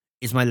link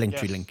is my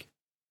Linktree link.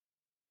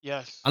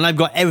 Yes. And I've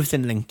got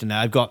everything linked in there.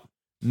 I've got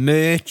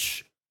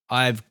merch.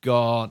 I've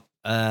got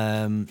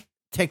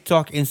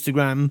TikTok,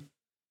 Instagram,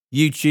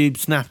 YouTube,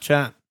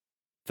 Snapchat,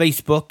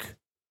 Facebook.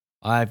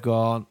 I've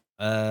got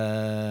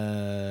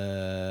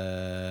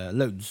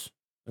loads.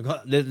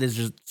 There's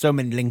just so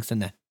many links in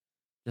there.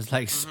 There's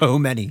like so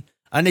many.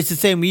 And it's the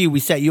same with you. We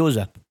set yours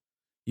up.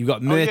 You've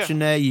got merch in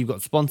there. You've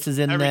got sponsors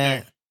in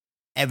there.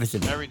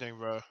 Everything. Everything,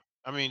 bro.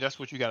 I mean, that's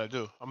what you got to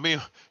do. I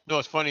mean, no,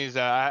 what's funny is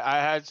that I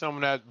had some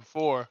of that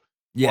before.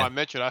 Yeah. I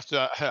mentioned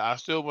I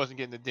still wasn't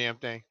getting the damn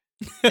thing.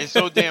 It's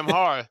so damn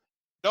hard.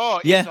 No,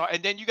 Yeah. it's hard.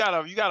 And then you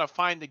gotta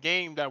find the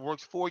game that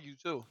works for you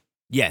too.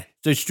 Yeah.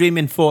 So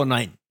streaming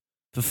Fortnite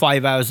for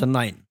 5 hours a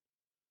night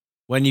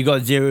when you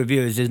got 0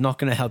 viewers is not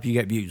going to help you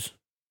get views.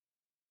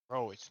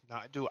 Bro, it's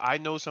not. Dude, I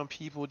know some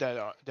people that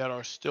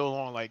are still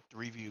on like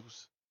 3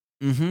 views.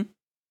 Mm-hmm.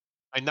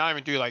 Like not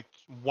even 3, like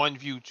 1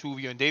 view, 2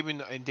 view, and they've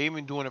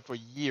been doing it for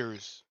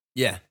years.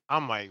 Yeah.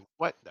 I'm like,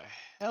 what the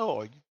hell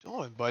are you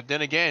doing? But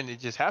then again, it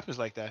just happens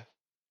like that.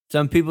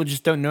 Some people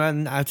just don't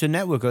know how to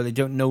network, or they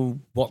don't know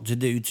what to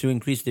do to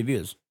increase their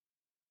views.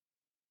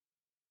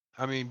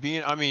 I mean,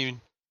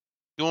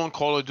 doing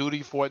Call of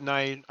Duty,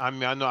 Fortnite. I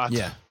mean, I know.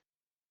 Yeah.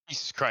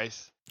 Jesus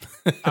Christ.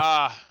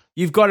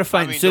 You've got to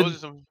find. I mean, so those are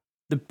some.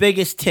 The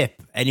biggest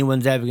tip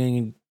anyone's ever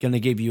going to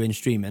give you in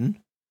streaming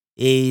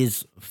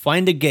is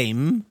find a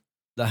game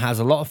that has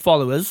a lot of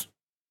followers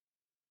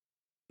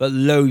but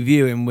low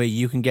viewing, where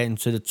you can get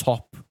into the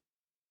top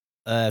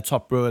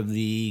row of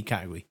the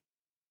category.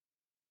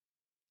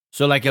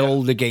 So like an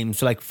older game,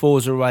 so like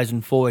Forza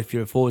Horizon 4 if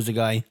you're a Forza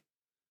guy.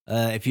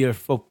 If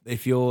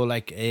you're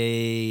like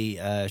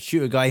a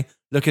shooter guy,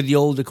 look at the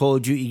older Call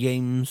of Duty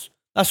games.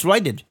 That's what I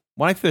did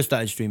when I first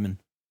started streaming.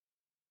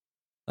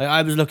 Like,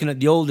 I was looking at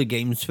the older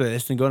games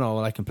first and going, oh,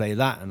 well, I can play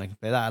that and I can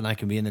play that and I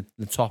can be in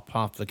the top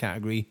half of the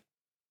category.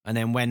 And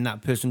then when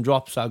that person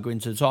drops, I'll go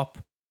into the top.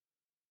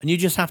 And you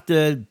just have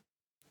to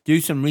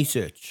do some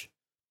research.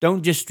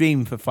 Don't just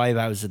stream for 5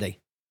 hours a day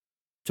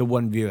to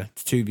 1 viewer,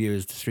 to 2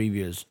 viewers, to 3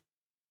 viewers.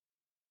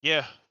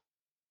 Yeah.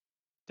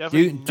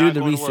 Definitely Do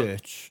the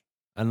research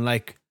and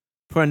like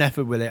put an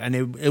effort with it, and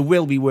it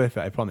will be worth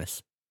it, I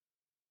promise.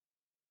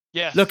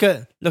 Yes. Look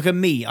at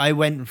me. I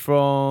went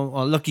from,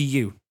 or look at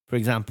you, for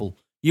example.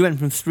 You went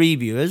from 3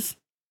 viewers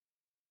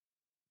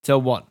to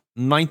what?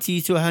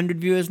 90 to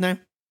 100 viewers now?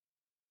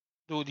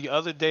 Dude, the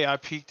other day I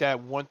peaked at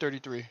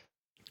 133.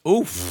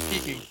 Oof.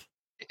 Peaking.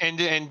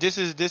 And this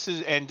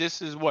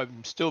is what?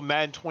 Still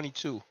Madden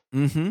 22.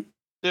 Mm-hmm.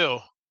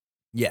 Still.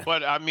 Yeah.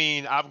 But I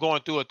mean, I'm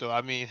going through it though.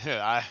 I mean,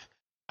 I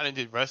didn't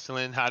did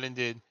wrestling. I didn't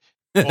did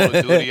Call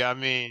of Duty. I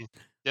mean,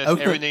 just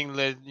Okay. everything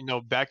led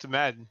back to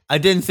Madden. I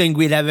didn't think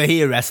we'd ever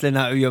hear wrestling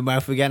out of your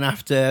mouth again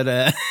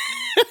after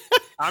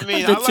I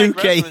mean, after I like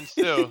 2K. wrestling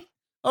still.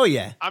 Oh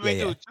yeah, I yeah, mean,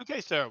 yeah. dude,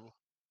 2K's terrible,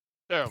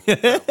 terrible,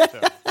 terrible,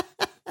 terrible.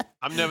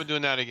 I'm never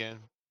doing that again.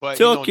 But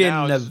now Talking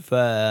it's.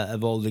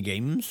 of older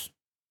games,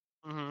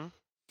 Hmm.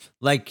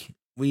 like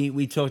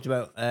we talked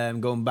about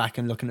going back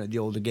and looking at the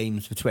older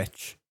games for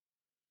Twitch.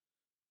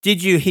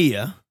 Did you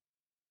hear?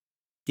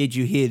 Did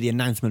you hear the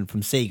announcement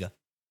from Sega?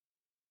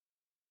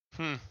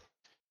 Hmm.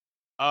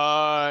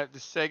 The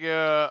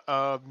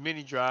Sega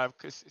Mini Drive,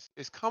 because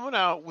it's coming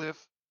out with.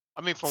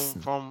 I mean,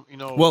 from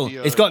Well, the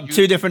it's got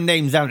two YouTube. different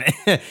names, haven't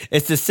it?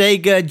 It's the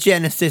Sega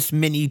Genesis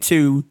Mini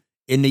 2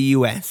 in the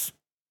US,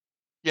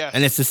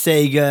 and it's Yes.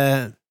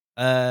 the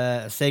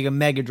Sega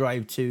Mega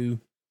Drive 2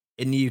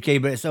 in the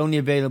UK, but it's only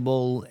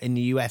available in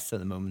the US at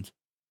the moment.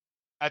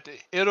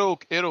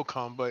 It'll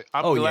come, but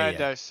I'm Oh yeah, glad yeah,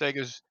 that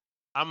Sega's.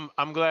 I'm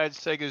glad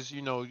Sega's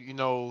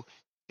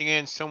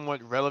being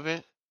somewhat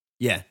relevant.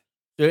 yeah.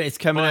 So it's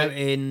coming out But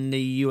in the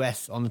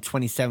US on the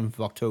 27th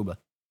of October.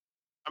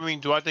 I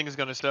mean, do I think it's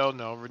gonna sell?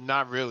 No,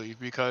 not really.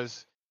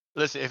 Because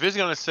listen, if it's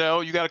gonna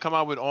sell, you got to come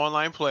out with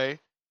online play.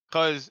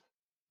 Because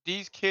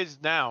these kids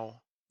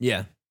now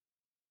Yeah.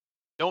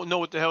 don't know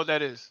what the hell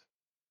that is.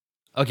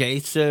 Okay,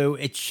 so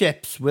it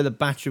ships with a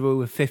batch of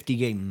over 50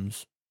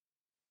 games,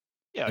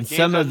 Yeah, and games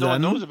some that of no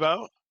one knows them.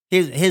 about,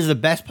 Here's the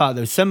best part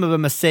though. Some of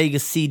them are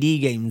Sega CD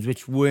games,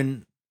 which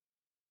most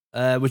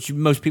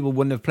people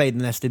wouldn't have played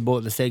unless they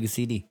bought the Sega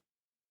CD.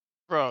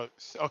 bro.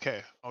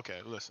 Okay,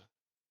 okay. Listen,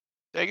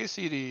 Sega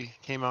CD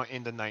came out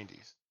in the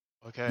 '90s.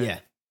 Okay, Yeah.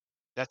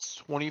 that's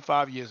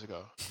 25 years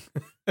ago.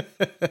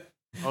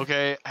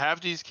 Okay, half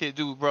these kids,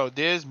 dude, bro.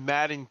 There's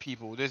Madden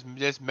people.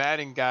 There's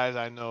Madden guys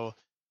I know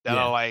that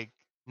are Yeah. like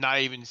not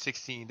even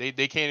 16. They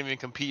can't even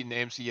compete in the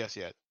MCS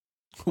yet.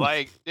 Oof.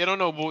 Like they don't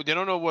know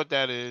what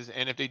that is,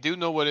 and if they do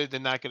know what it is, they're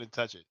not gonna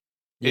touch it.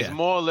 It's Yeah.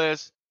 more or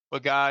less for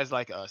guys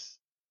like us,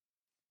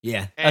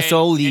 Yeah. Us and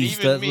oldies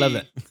even that love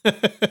me.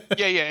 it.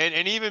 Yeah, yeah,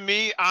 and even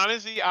me.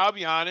 Honestly, I'll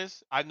be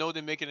honest. I know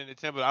they're making an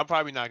attempt, but I'm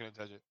probably not gonna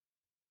touch it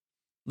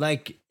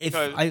Like if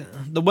because I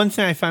the one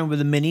thing I found with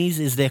the minis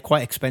is they're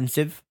quite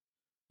expensive.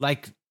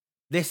 Like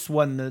this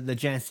one, the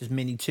Genesis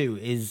Mini 2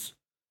 is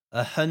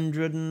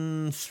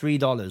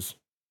 $103.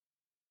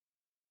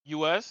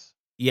 US.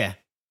 Yeah.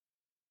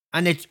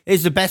 And it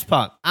is the best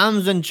part.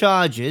 Amazon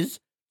charges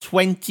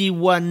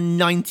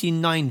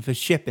 $21.99 for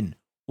shipping.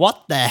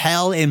 What the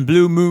hell in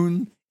Blue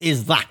Moon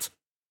is that?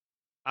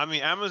 I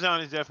mean,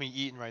 Amazon is definitely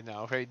eating right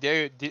now. Okay,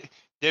 they're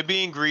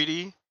being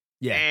greedy,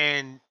 Yeah.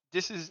 and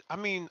this is. I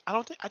mean,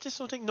 I just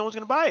don't think no one's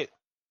gonna buy it.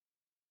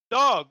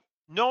 Dog,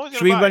 no one's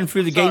Should gonna we buy run it.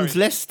 through I'm the games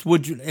sorry. list?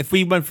 If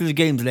we run through the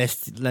games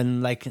list,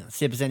 then like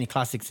see if there's any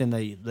classics in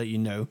there that you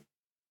know,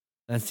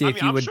 and see I if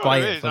mean, you I'm would sure buy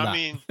there it is. for I that.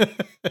 mean,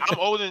 I'm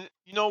older.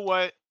 You know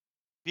what?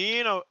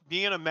 Being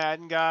a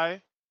Madden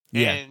guy,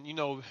 Yeah.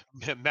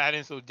 and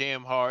Madden's so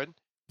damn hard.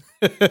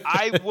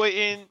 I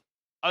wouldn't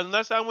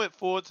unless I went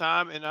full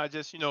time and I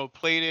just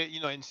played it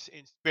in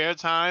spare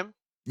time.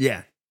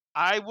 Yeah.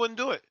 I wouldn't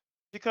do it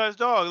because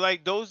dog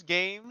like those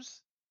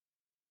games,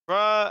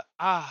 bruh.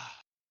 I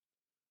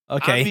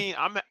Okay. mean,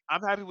 I'm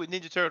happy with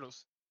Ninja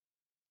Turtles.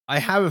 I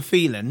have a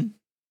feeling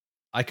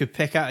I could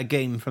pick out a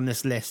game from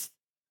this list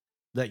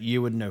that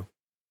you would know.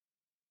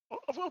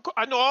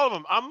 I know all of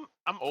them.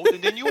 I'm older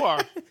than you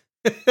are.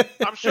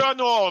 I'm sure I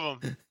know all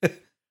of them.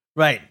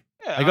 Right.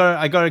 Yeah.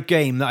 I got a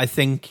game that I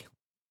think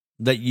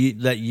that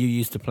you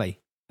used to play.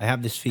 I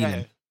have this Go feeling.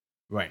 ahead.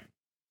 Right.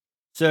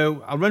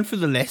 So I'll run through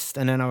the list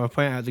and then I'll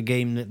point out the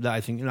game that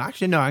I think. No,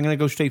 actually, no, I'm going to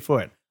go straight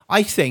for it.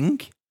 I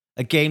think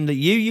a game that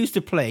you used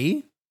to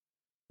play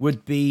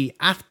would be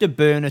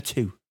Afterburner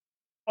 2.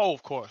 Oh,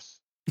 of course.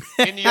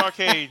 In the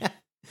arcade,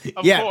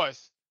 of Yeah.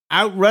 course.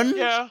 Outrun,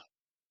 Yeah.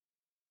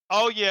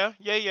 Oh yeah,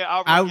 yeah, yeah.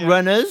 Outrun, yes.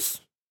 Outrunners,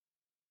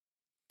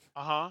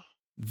 Uh huh.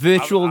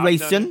 Virtual I've done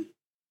it. Racing,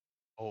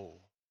 Oh,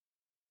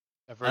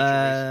 that virtual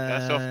racing.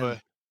 That's off uh,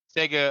 for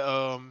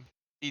Sega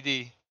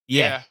CD.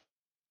 yeah,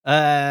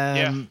 Yeah,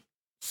 yeah.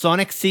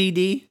 Sonic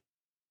CD,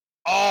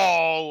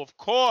 Oh, of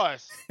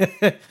course.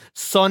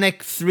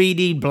 Sonic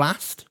 3D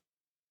Blast,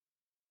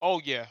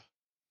 Oh yeah.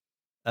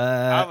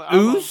 I've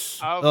Ooze,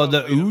 I've or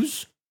the played them.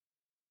 Ooze,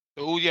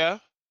 Oh yeah.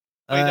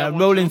 Played that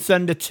one Rolling too.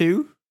 Thunder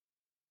 2.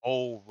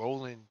 Oh,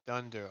 Rolling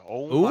Thunder.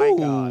 Oh my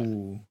God.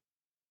 Ooh.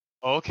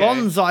 Okay,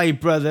 Bonsai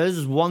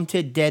Brothers,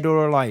 Wanted Dead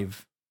or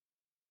Alive.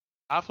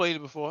 I played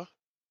it before.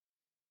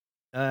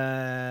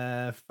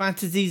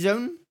 Fantasy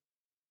Zone.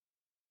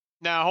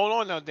 Now hold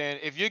on now, Dan.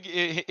 If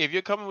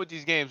you're coming with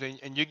these games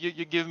and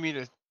you're giving me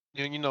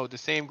the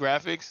same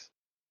graphics,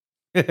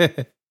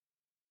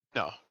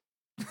 no,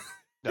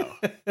 no,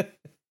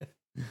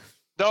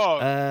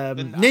 dog.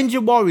 Then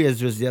Ninja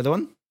Warriors was the other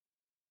one.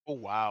 oh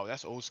wow,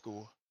 that's old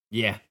school,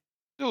 Yeah.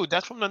 dude.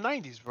 That's from the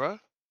 '90s, bro.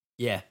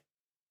 Yeah.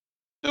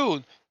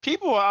 Dude,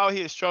 people are out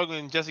here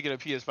struggling just to get a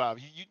PS5.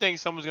 You think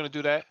someone's gonna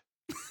do that?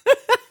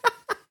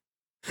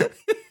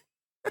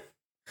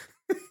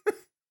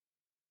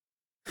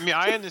 I mean,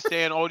 I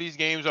understand all these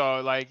games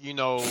are like,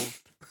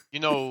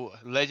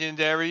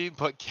 legendary,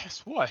 but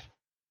guess what?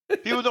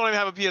 People don't even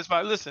have a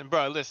PS5. Listen,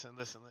 bro, listen.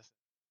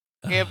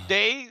 If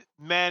they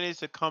manage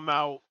to come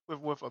out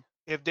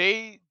if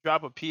they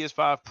drop a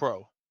PS5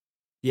 Pro,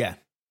 Yeah.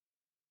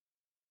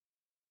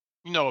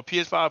 a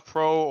PS5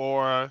 Pro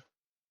or,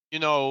 you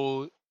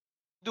know,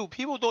 dude,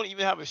 people don't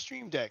even have a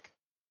Stream Deck.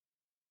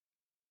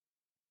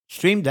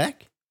 Stream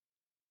Deck?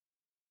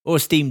 Or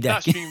Steam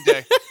Not Deck? Stream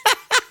Deck.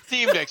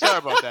 Steam Deck. Sorry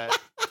about that.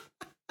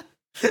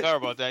 Sorry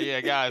about that.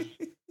 Yeah, guys.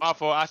 My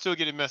fault. I still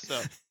get it messed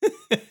up.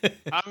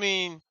 I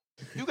mean,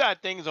 you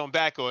got things on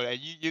back order. And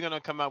you're going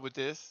to come out with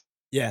this.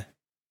 Yeah.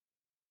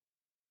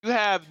 You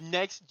have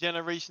next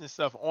generation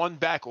stuff on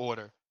back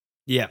order.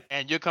 Yeah.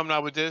 And you're coming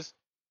out with this.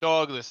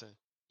 Dog, listen.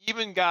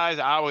 Even guys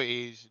our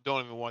age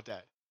don't even want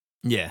that.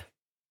 Yeah.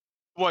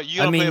 What, you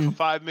going to play it for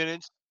 5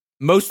 minutes?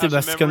 Most of Have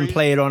us some can memories?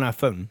 play it on our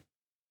phone.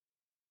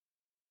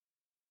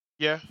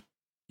 Yeah.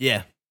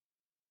 Yeah.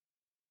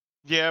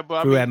 Yeah,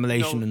 but Through I mean,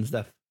 emulation and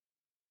stuff.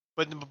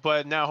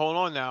 but now hold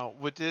on now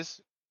with this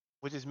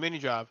mini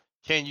drive,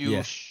 can you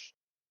Yeah.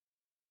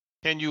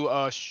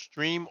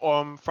 stream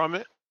from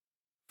it?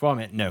 From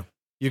it, no.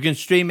 You can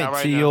stream it Not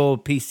right to now. your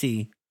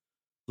PC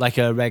like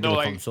a regular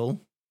like-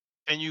 console.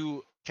 Can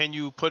you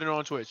put it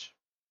on Twitch?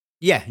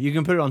 Yeah, you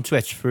can put it on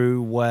Twitch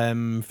through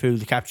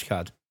the capture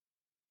card.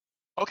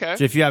 Okay.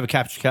 So if you have a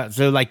capture card,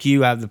 so like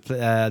you have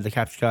the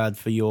capture card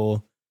for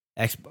your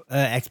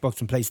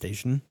Xbox and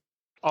PlayStation.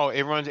 Oh,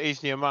 it runs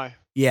HDMI.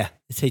 Yeah,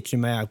 it's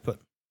HDMI output.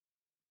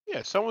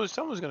 Yeah, someone's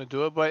gonna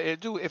do it, but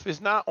if it's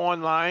not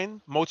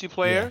online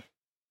multiplayer, Yeah.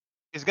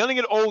 it's gonna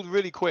get old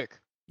really quick.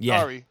 Yeah,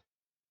 Sorry.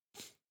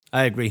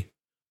 I agree.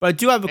 But I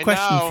do have a And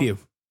question now- for you.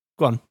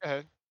 Go on. Go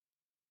ahead.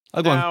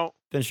 Oh, go on. Now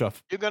Finish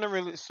off. you're gonna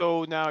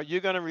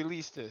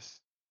release this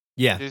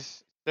Yeah,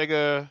 this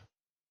Sega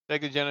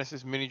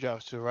Genesis Mini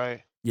drives too,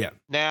 right? yeah.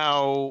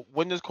 Now,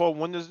 when does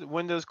Call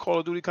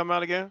of Duty come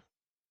out again?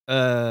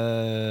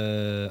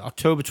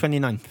 October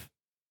 29th.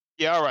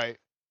 Yeah, all right.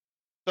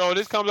 So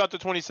this comes out to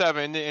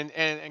 27,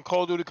 and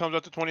Call of Duty comes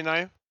out to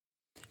 29.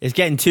 It's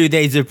getting 2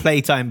 days of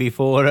playtime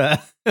before.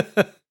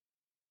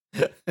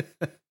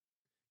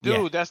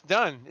 Dude, that's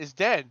done. It's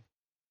dead.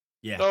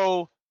 Yeah.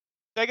 So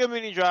Sega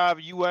Mini Drive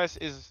US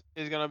is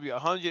gonna be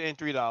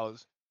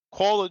 $103.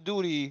 Call of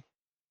Duty,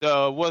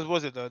 what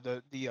was it,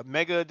 the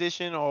Mega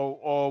Edition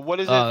or what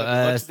is it? The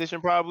Deluxe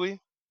Edition probably.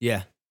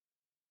 Yeah.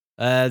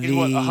 Is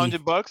what,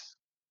 $100?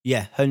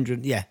 Yeah,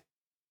 100. Yeah,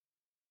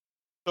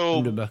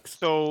 So $100.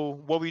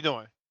 So what we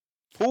doing?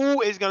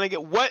 What is gonna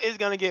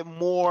get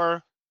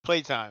more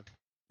playtime?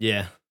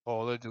 Yeah.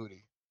 Call of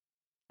Duty.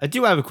 I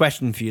do have a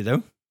question for you though.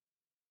 Go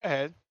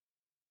ahead.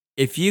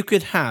 If you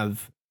could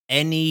have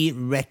any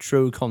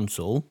retro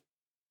console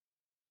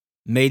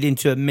made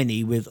into a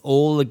mini with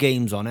all the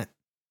games on it,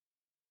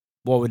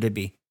 what would it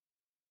be?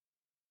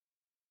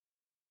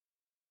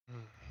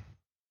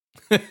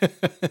 I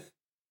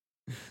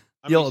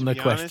The mean, to ultimate be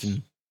honest,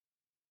 question.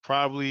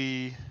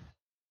 probably.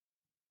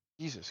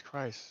 Jesus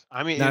Christ.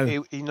 I mean, No.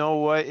 you know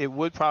what? It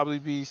would probably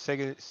be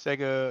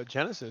Sega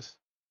Genesis.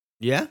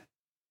 Yeah?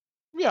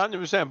 Yeah,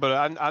 100%.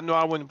 But I know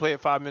I wouldn't play it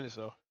 5 minutes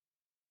though.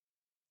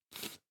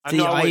 See,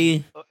 know I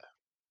wouldn't.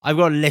 I've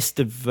got a list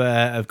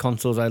of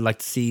consoles I'd like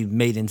to see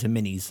made into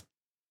minis.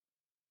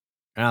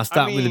 And I'll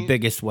start with the mean,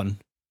 biggest one,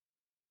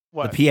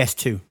 What? the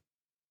PS2.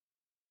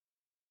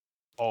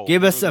 Oh,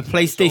 Give you us a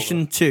released that, it's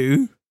over. PlayStation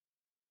 2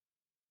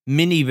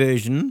 mini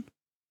version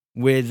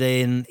with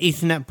an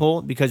Ethernet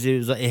port because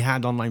it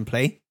had online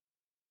play.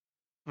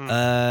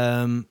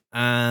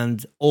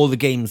 And all the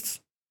games,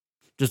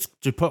 just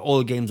to put all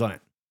the games on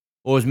it,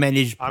 or as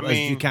many as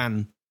you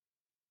can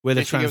with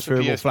a they should give us a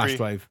transferable flash PS3.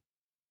 drive.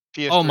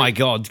 PS3. Oh my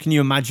god, can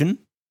you imagine?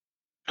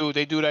 Dude,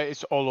 they do that.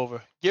 It's all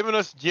over. Giving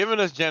us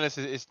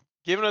Genesis is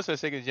giving us a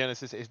Sega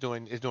Genesis is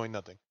doing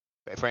nothing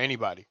for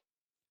anybody.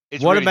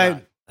 It's What really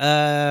about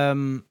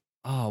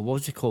not. what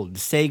was it called? The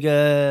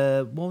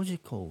Sega, what was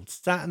it called?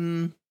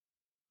 Saturn.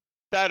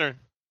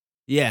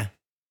 Yeah.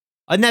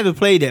 I never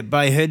played it, but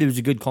I heard it was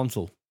a good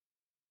console.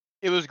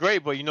 It was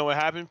great, but you know what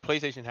happened?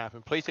 PlayStation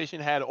happened. PlayStation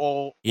had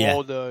all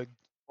the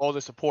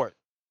support.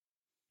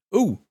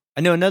 Ooh,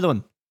 I know another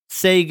one.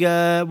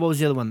 Sega, what was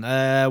the other one?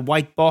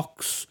 White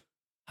box,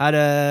 had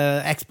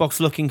a Xbox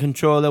looking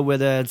controller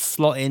with a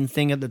slot in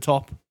thing at the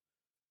top.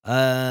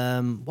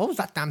 What was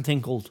that damn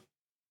thing called?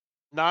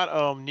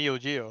 Not Neo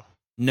Geo.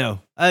 No.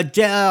 I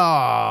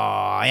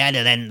had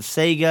it then.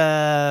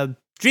 Sega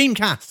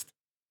Dreamcast.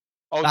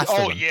 That's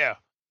the one. Yeah.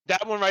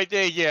 That one right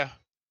there, yeah.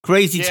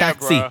 Crazy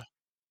Taxi. Bruh.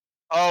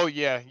 Oh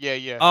yeah.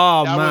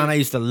 Oh That man, would- I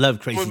used to love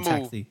Crazy would move.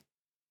 Taxi.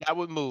 That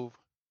would move.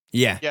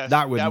 Yeah, Yes,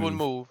 that would would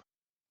move.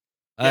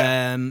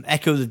 move.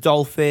 Echo the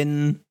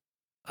Dolphin.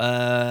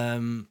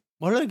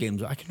 What other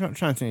games? I can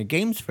try and think of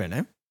games for it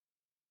now.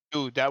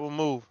 Dude, that would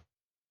move.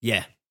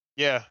 Yeah.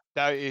 Yeah,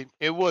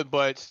 it would,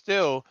 but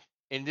still,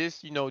 in this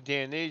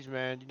day and age,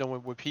 man,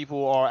 when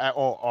people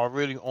are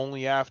really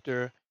only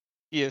after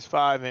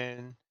PS5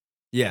 and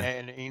Yeah.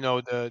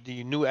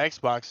 the new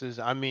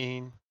Xboxes. I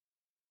mean,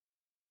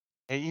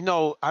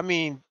 And I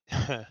mean,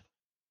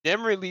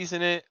 them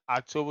releasing it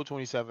October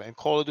 27th, and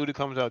Call of Duty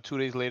comes out 2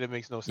 days later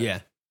makes no sense. Yeah.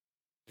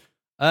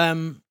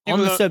 People On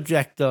the don't.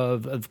 subject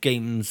of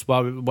games,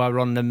 while we're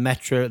on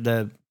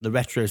the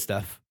retro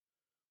stuff,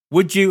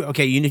 would you?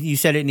 Okay, you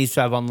said it needs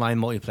to have online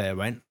multiplayer,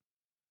 right?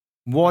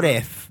 What Mhm.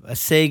 if a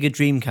Sega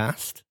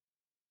Dreamcast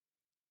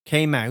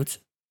came out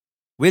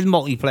with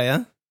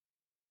multiplayer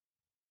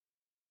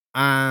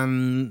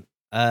and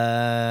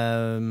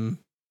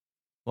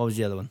what was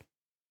the other one?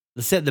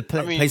 The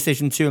I mean,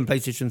 PlayStation 2 and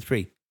PlayStation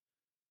 3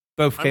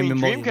 both I came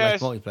mean, in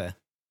multiplayer.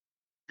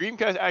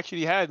 Dreamcast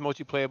actually had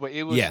multiplayer, but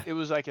it was Yeah, it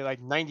was like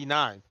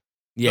 99.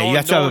 yeah. No You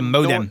have one, to no have a one, no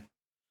one. modem.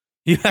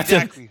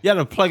 Exactly. You had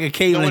to plug a No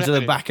cable one into the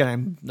had it, back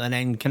and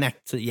then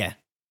connect to yeah.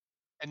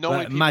 and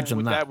normally But people imagine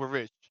with that. that were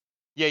rich.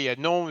 Yeah, yeah.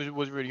 No one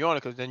was really on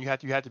it because then you had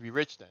to be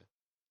rich then.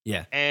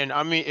 Yeah, And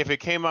I mean, if it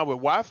came out with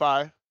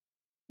Wi-Fi,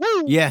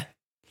 woo. yeah.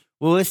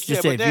 Well, let's Yeah,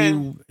 just say but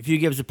then if you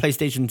give us a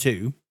PlayStation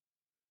 2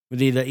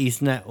 with either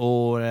Ethernet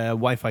or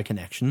Wi-Fi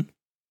connection,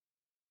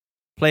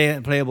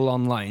 playable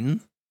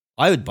online,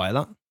 I would buy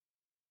that.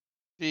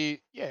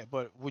 yeah,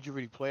 but would you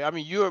really play? I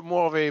mean, you're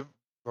more of a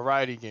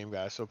variety game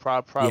guy, so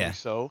probably Yeah.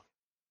 so.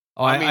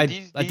 Oh, I mean,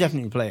 these I these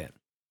definitely play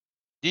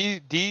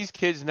it. these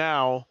kids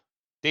now,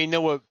 they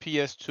know what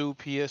PS2,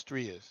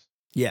 PS3 is.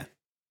 Yeah.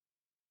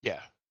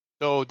 Yeah.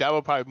 So that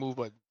would probably move,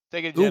 but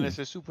Sega Ooh,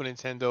 Genesis, Super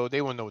Nintendo,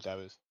 they wouldn't know what that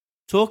is.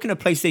 talking of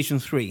PlayStation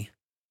 3,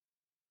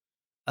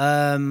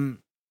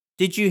 um,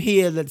 did you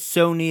hear that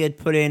Sony had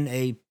put in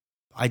a,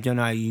 I don't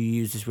know how you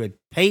use this word,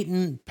 Pat,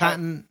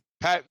 patent?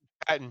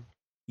 patent.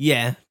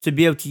 Yeah, to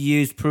be able to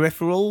use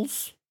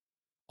peripherals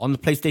on the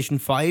PlayStation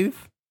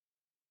 5,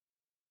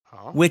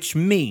 Huh? which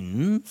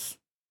means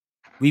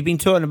we've been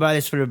talking about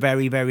this for a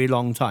very, very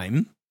long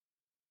time.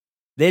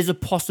 There's a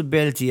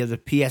possibility of the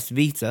PS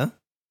Vita,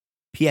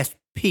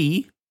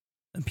 PSP,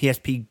 and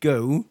PSP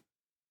Go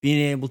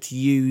being able to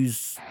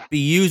be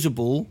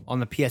usable on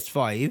the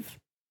PS5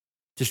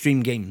 to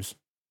stream games.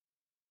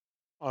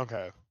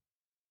 Okay.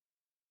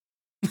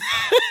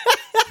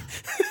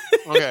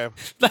 Okay.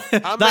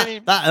 How many?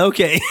 That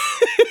okay.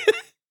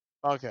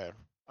 Okay.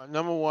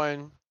 Number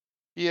one,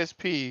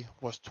 PSP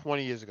was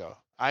 20 years ago.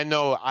 I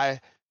know I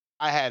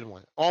had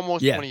one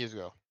almost Yeah. 20 years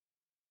ago.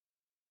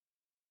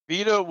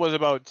 Vita was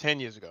about 10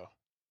 years ago.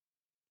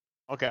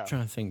 Okay.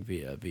 Trying to think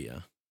via.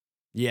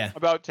 Yeah.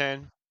 About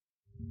 10.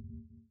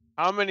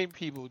 How many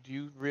people do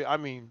you I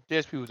mean,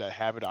 there's people that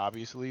have it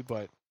obviously,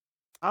 but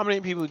how many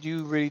people do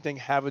you really think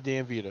have a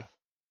damn Vita?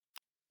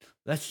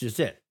 That's just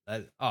it.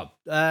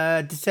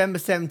 December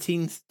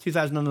 17th,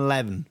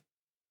 2011.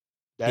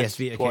 Yes,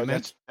 Vita came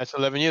out. That's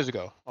 11 years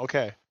ago.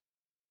 Okay.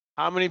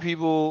 How many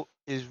people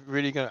is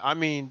really gonna? I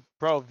mean,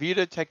 bro,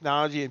 Vita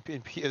technology and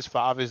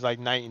PS5 is like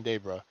night and day,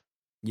 bro.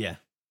 Yeah.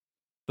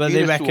 But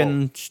they Vita's too old.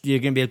 reckon you're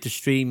going to be able to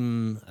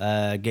stream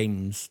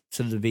games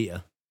to the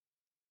Vita.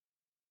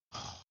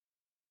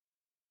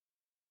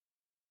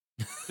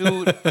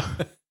 Dude,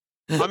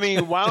 I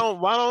mean, why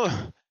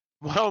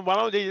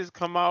don't they just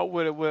come out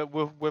with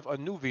a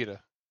new Vita?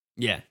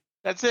 Yeah.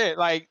 That's it.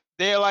 Like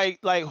they're like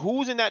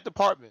who's in that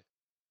department?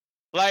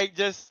 Like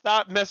just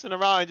stop messing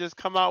around and just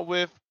come out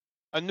with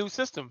a new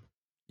system,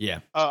 Yeah.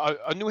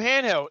 a new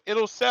handheld.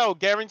 It'll sell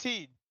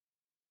guaranteed.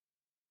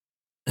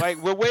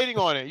 Like we're waiting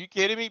on it. You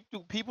kidding me?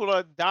 People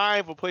are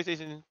dying for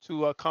PlayStation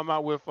to come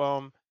out with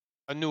a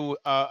new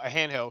a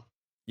handheld.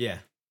 Yeah.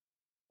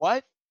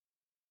 What?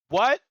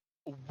 What?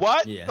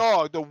 What? Yeah.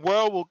 Dog, the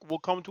world will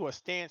come to a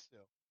standstill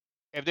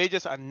if they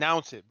just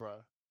announce it, bro.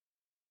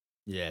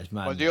 Yeah, it's But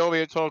madness. they're over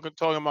here talking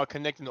about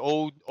connecting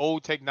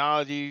old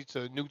technology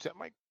to new tech.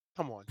 Like,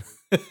 come on,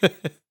 dude.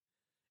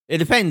 It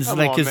depends, Come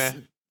like, on, because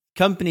man.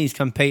 companies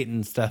can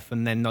patent stuff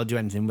and then not do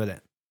anything with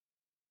it.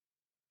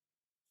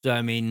 So,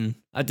 I mean,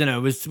 I don't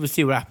know. We'll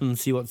see what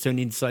happens, see what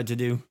Sony decide to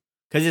do.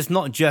 Because it's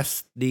not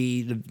just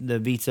the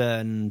Vita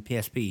and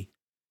PSP.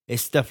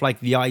 It's stuff like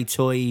the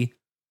iToy,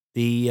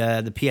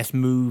 the PS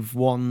Move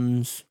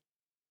ones.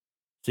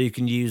 So you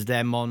can use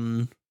them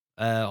on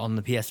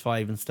the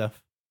PS5 and stuff.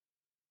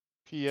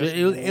 So PS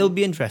it'll Move.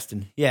 be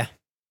interesting. Yeah.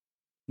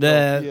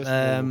 Yo,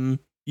 PS Move.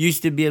 You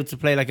used to be able to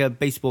play like a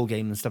baseball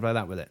game and stuff like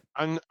that with it.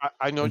 I know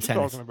And what you're talking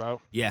tennis.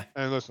 about. Yeah.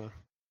 And listen.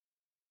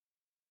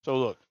 So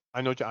look,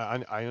 I know I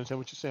understand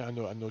what you're saying. I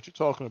know what you're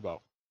talking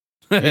about.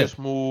 PS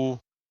Move,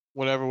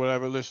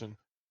 whatever. Listen,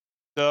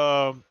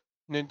 the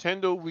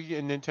Nintendo Wii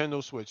and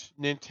Nintendo Switch.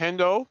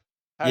 Nintendo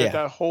had Yeah.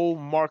 that whole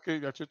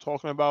market that you're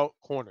talking about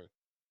cornered.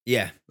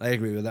 Yeah, I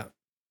agree with that.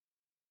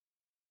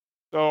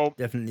 So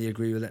Definitely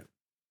agree with it.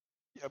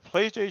 yeah,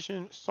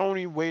 PlayStation,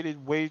 Sony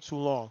waited way too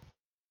long.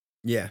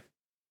 Yeah.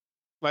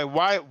 Like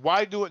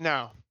why do it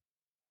now?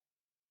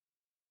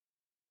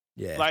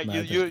 Yeah, it's Like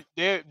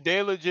mad.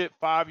 they're legit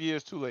 5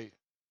 years too late.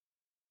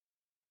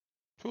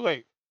 Too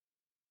late.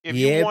 If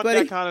you Yeah, want that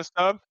buddy. kind of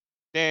stuff,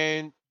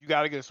 then you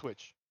got to get a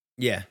Switch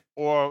Yeah.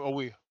 or a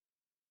Wii.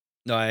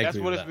 No, I That's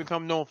agree what with it's that.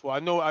 become known for. I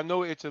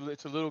know it's a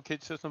little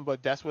kid system,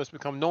 but that's what it's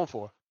become known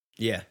for.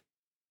 Yeah.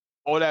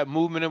 All that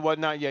movement and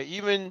whatnot. Yeah,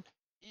 even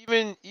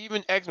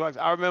Xbox.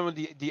 I remember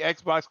the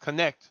Xbox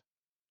Connect.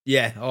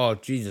 Yeah. Oh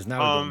Jesus! Now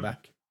we're going Um,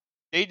 back.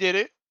 they did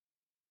it,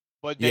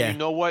 but then you Yeah.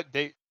 know what?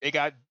 They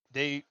got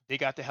the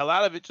hell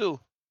out of it too.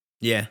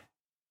 Yeah.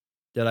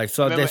 They're like, I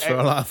saw remember, this for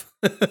a laugh.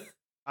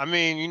 I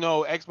mean,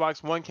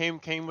 Xbox One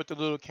came with the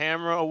little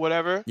camera or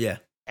whatever, Yeah.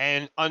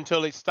 and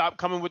until it stopped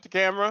coming with the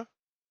camera,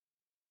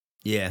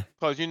 Yeah.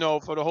 because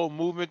for the whole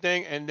movement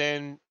thing, and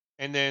then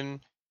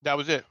that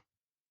was it.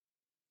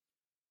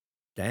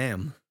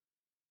 Damn.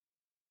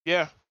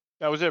 Yeah,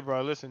 that was it,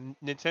 bro. Listen,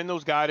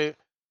 Nintendo's got it.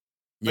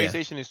 Yeah.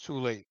 PlayStation is too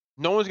late.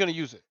 No one's gonna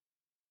use it.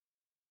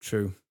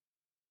 True.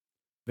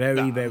 Nah, Very,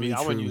 I mean, very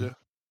I wouldn't use true. it.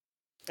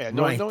 Yeah,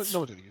 no Right. one's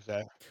gonna use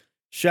that.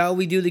 Shall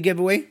we do the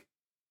giveaway?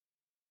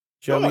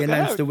 Shall we Sure,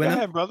 announce the go winner?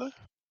 ahead, brother.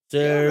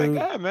 Yeah, man, go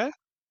So ahead, man.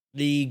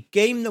 the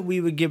game that we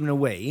were giving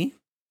away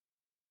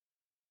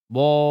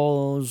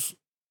was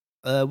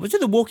it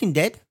The Walking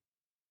Dead?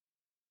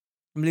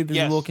 I believe it was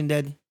The Yes, Walking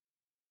Dead.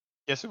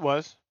 yes, it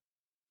was.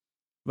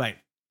 Right.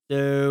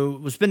 So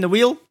we'll spin the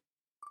wheel.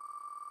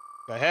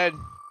 Go ahead.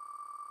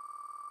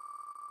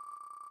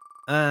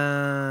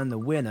 And the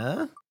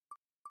winner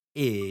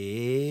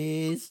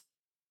is.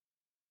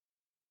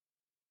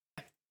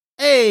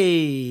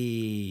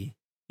 Hey!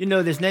 You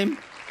know this name?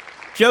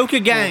 Joker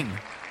Cool. Gang.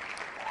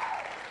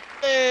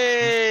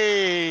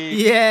 Hey,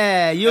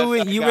 Yeah, that's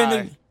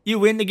that guy. you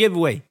win the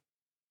giveaway.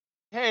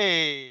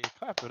 Hey,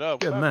 clap it up,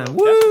 Good clap it man. up. That's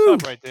what's Woo!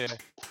 up right there.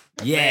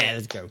 Good Yeah, man.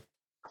 let's go.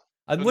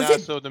 So Was now,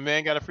 it? so the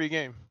man got a free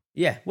game.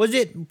 Yeah, was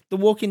it The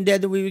Walking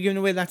Dead that we were giving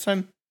away that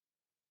time?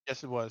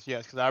 Yes, it was.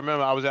 Yes, because I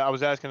remember I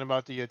was asking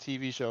about the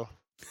TV show.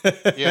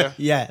 Yeah.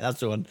 Yeah, that's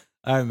the one.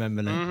 I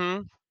remember now.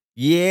 Mm-hmm.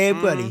 Yeah,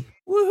 Mm-hmm. buddy.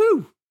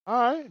 Woohoo!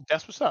 All right,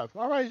 that's what's up.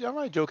 All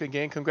right, Joker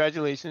Gang.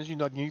 Congratulations. You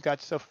got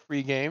yourself a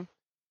free game.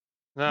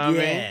 Know what I mean?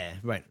 Yeah,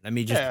 right. Let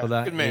me just Yeah, put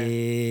good that man.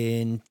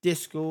 in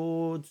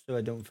Discord so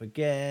I don't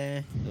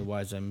forget.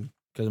 Otherwise,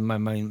 because my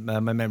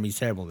memory's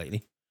terrible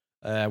lately.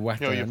 Whack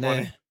that You're on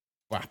funny. there.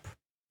 Whap.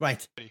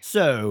 Right.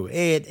 So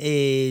it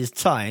is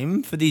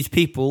time for these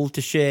people to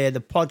share the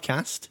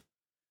podcast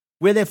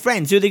with their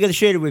friends. Who are they going to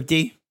share it with,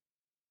 D?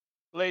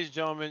 Ladies and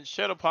gentlemen,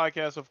 share the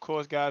podcast, of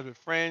course, guys, with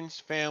friends,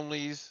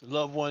 families,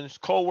 loved ones,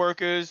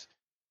 co-workers.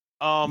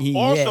 Also,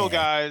 Yeah.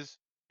 guys,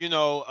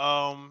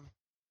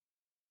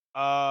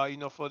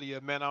 for the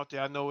men out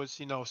there, I know it's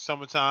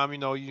summertime.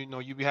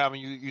 You be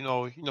having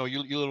your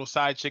little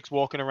side chicks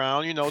walking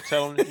around.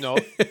 Tell them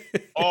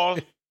all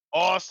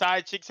all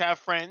side chicks have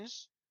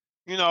friends.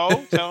 Tell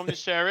them to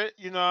share it.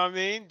 You know what I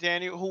mean,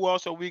 Danny? Who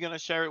else are we gonna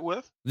share it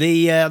with?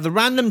 The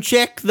random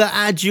chick that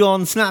adds you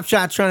on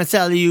Snapchat trying to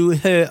tell you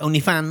her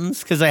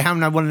OnlyFans, because I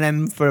haven't had one of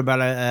them for about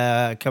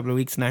a couple of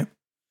weeks now.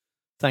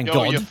 Thank Yo,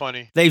 God. you're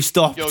funny. They've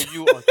stopped. Yo,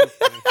 you are too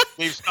funny.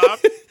 They've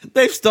stopped.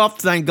 They've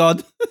stopped, thank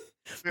God.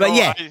 But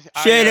yeah,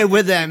 share it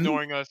with them.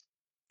 Ignoring us.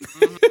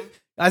 Mm-hmm.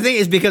 I think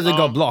it's because I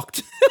got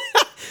blocked.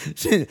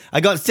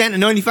 I got sent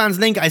an OnlyFans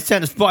link. I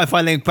sent a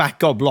Spotify link back.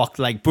 Got blocked.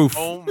 Like poof.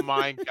 Oh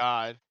my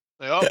God.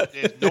 Like, oh,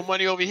 there's no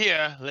money over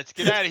here. Let's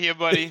get out of here,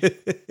 buddy.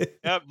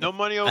 Yep, no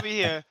money over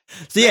here.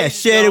 So yeah, Ladies and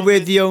share it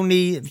with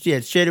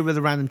the share it with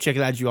a random chick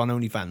that adds you on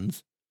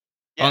OnlyFans.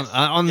 Yes,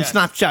 On yes.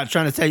 Snapchat,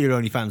 trying to tell you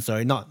your OnlyFans.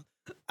 Sorry, not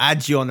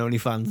add you on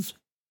OnlyFans.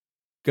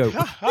 Go.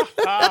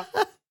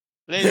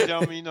 Ladies and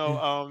gentlemen,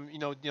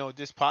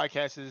 this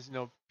podcast is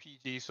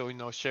PG,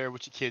 so share it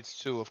with your kids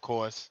too, of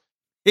course.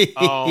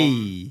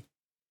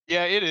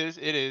 Yeah, it is.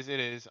 It is. It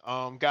is.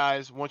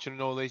 Guys, want you to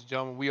know, ladies and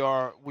gentlemen, we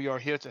are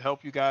here to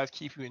help you guys,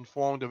 keep you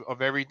informed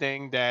of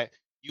everything that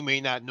you may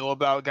not know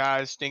about,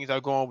 guys. Things that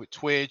are going on with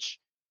Twitch,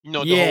 the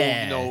whole,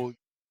 Yeah.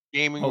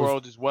 gaming Whole-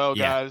 world as well,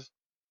 yeah. guys.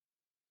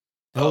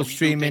 The whole We do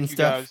streaming thank you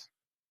stuff. guys.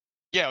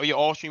 Yeah,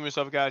 all streaming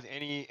stuff, guys.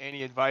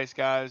 Any advice,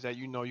 guys, that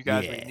you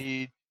guys may Yeah.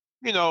 need,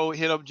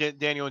 hit up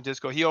Daniel on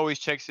Discord. He always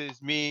checks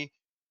me.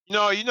 You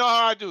know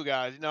how I do,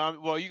 guys.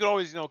 Well, you can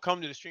always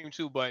come to the stream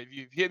too, but if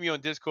you hit me on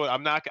Discord,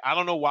 I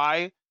don't know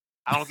why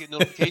I don't get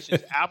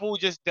notifications. Apple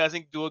just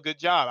doesn't do a good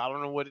job. I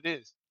don't know what it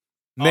is.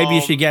 Maybe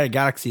you should get a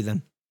Galaxy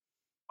then.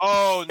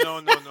 Oh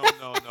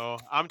no.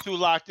 I'm too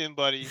locked in,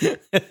 buddy.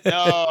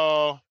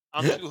 No,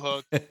 I'm too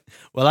hooked.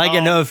 Well, I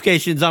get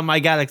notifications on my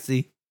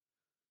Galaxy.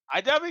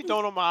 I definitely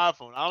don't on my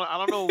iPhone. I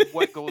don't know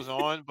what goes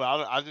on,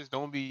 but I just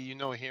don't be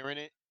hearing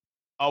it,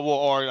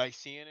 or like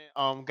seeing it.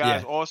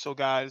 Guys, Yeah. also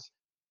guys,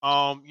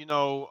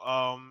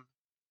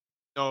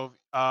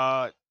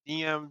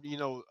 DM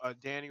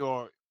Danny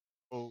or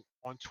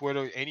on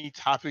Twitter any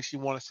topics you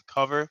want us to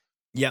cover.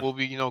 Yep. We'll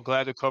be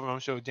glad to cover. I'm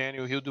sure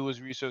Daniel he'll do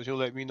his research. He'll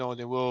let me know, and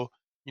then we'll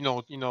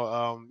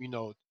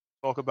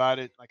talk about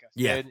it. Like I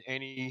Yeah. said,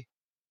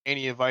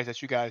 any advice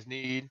that you guys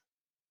need.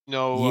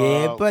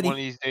 Yeah, buddy. One of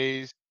these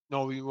days,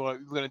 we're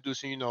gonna do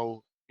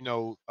some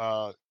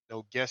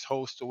guest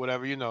hosts or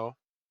whatever. Yeah,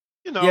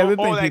 we bring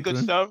all that people good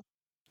in. stuff.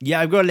 Yeah,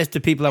 I've got a list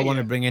of people I Yeah, want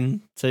to yeah. bring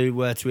in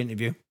to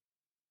interview.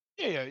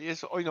 Yeah,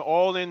 it's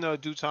all in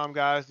due time,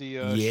 guys. The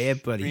Yeah,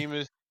 buddy. stream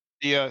is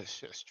the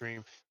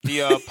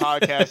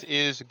podcast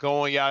is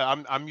going.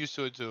 Yeah, I'm used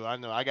to it too. I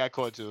know I got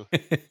caught too.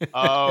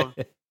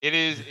 It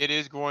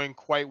is growing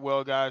quite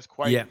well, guys.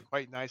 Quite Yeah.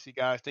 quite nicely,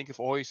 guys. Thank you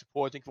for all your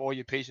support. Thank you for all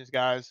your patience,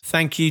 guys.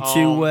 Thank you to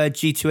Um,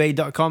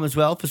 G2A.com as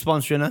well for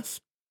sponsoring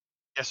us.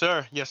 yes,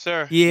 sir. Yes,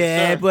 sir. Yes,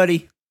 Yeah, sir.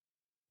 buddy.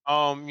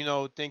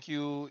 Thank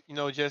you.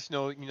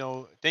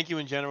 Thank you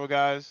in general,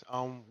 guys.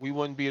 We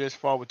wouldn't be this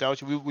far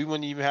without you. We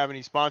wouldn't even have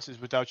any sponsors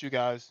without you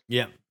guys.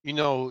 Yeah.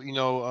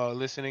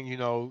 Listening.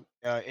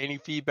 Any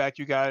feedback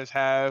you guys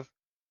have.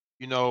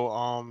 You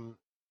know,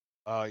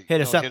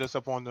 Hit us hit up. us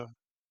up on the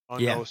on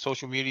Yeah. those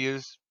social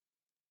medias.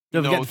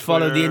 Don't forget to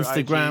follow the Twitter,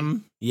 IG.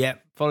 Instagram. Yeah.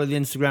 Follow the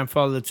Instagram,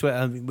 follow the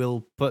Twitter.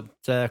 We'll put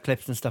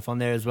clips and stuff on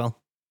there as well.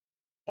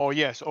 Oh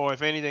yes. Or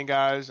if anything,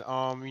 guys,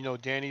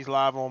 Danny's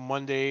live on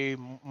Mondays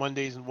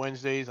and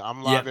Wednesdays. I'm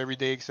Yeah. live every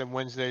day except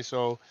Wednesday.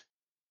 So,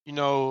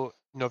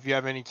 if you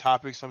have any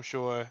topics, I'm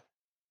sure,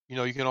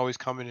 you can always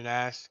come in and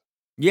ask.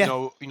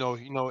 Yeah.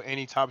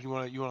 Any topics you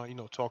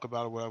wanna talk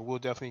about or whatever. We'll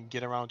definitely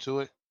get around to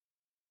it.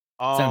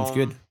 Sounds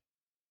good.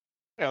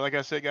 Yeah, like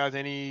I said, guys,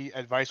 any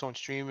advice on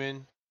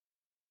streaming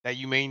that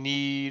you may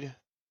need,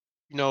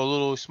 a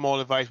little small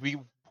advice.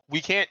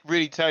 We can't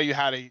really tell you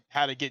how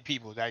to get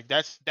people. Like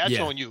that's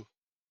Yeah. on you.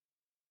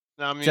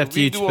 I It's up mean, to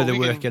we you do to put what the we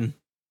work can. in.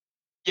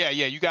 Yeah,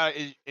 yeah, you got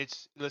it.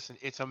 Listen,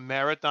 it's a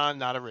marathon,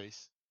 not a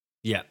race.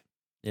 Yeah.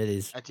 It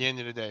is. At the end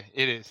of the day,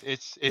 it is.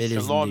 It's It it's a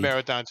is long indeed.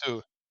 marathon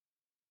too.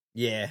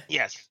 Yeah.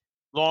 Yes,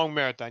 long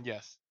marathon.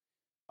 Yes.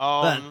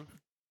 But Um.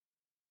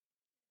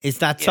 it's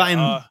that Yeah.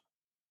 time.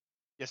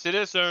 Yes, it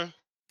is, sir.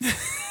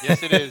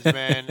 Yes, it is,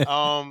 man.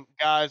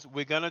 Guys,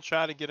 we're gonna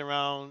try to get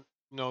around,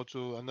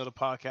 to another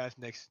podcast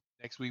next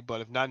week.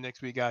 But if not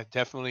next week, guys,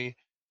 definitely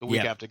the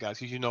week Yeah. after, guys,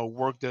 because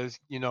work does,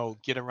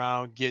 get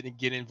around, get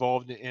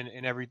involved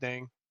in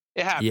everything.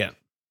 It Yeah. happens.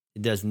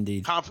 It does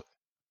indeed. Conf-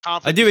 I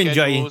conflict of do enjoy.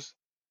 schedules.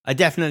 I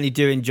definitely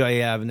do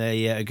enjoy having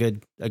a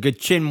good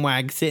chin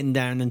wag, sitting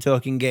down and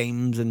talking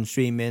games and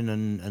streaming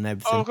and Oh,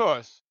 everything. of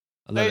course.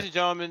 I love Ladies it. and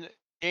gentlemen,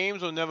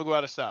 games will never go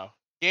out of style.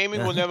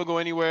 Gaming will never go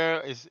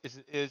anywhere.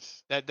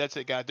 That's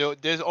it, guys.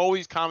 There's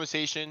always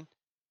conversation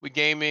with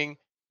gaming.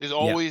 There's Yeah.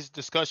 always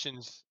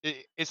discussions.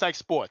 It's like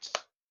sports.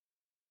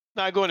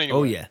 Not going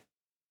Oh anywhere.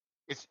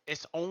 yeah.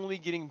 It's only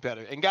getting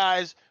better. And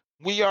guys,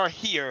 we are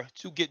here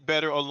to get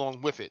better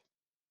along with it.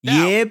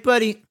 Now, Yeah,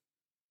 buddy.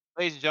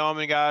 ladies and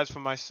gentlemen, guys, for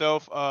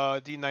myself,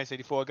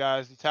 D984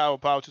 guys, the Tower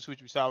Power to Switch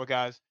Sour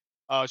guys,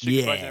 Sugar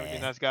Spice and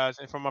everything Yeah. else, guys,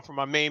 and from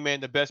my main man,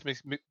 the best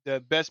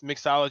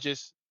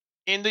mixologist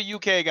in the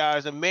UK,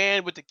 guys, a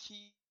man with the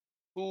key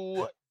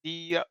to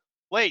the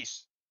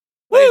place.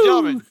 Ladies and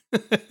gentlemen, Woo!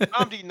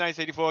 I'm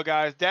D984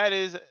 guys. That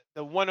is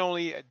the one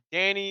only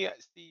Danny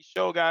C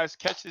Show, guys.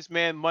 Catch this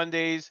man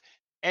Mondays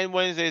and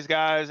Wednesdays,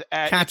 guys,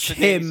 at It's Catch the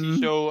Danny C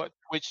him. Show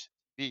Twitch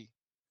TV.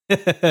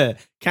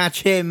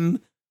 Catch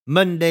him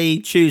Monday,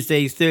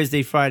 Tuesdays,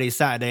 Thursday, Friday,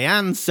 Saturday,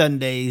 and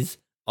Sundays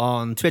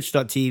on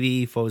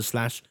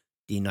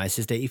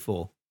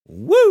twitch.tv/DNicest84.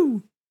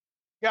 Woo!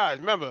 Guys,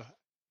 remember,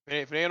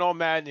 if it ain't all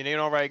Madden, it ain't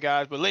all right,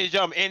 guys. But ladies and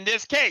gentlemen, in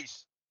this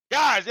case,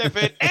 guys, if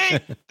it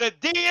ain't the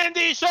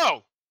D&D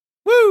show,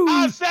 I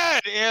Woo!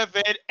 said if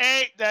it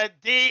ain't the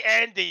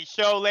D&D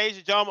show, ladies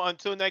and gentlemen,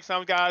 until next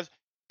time, guys,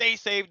 stay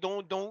safe.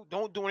 Don't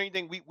do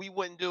anything we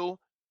wouldn't do.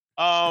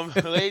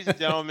 Ladies and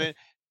gentlemen,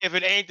 if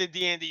it ain't the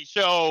D&D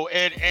show,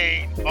 it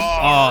ain't all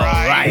All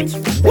right.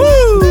 right.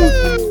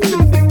 Woo!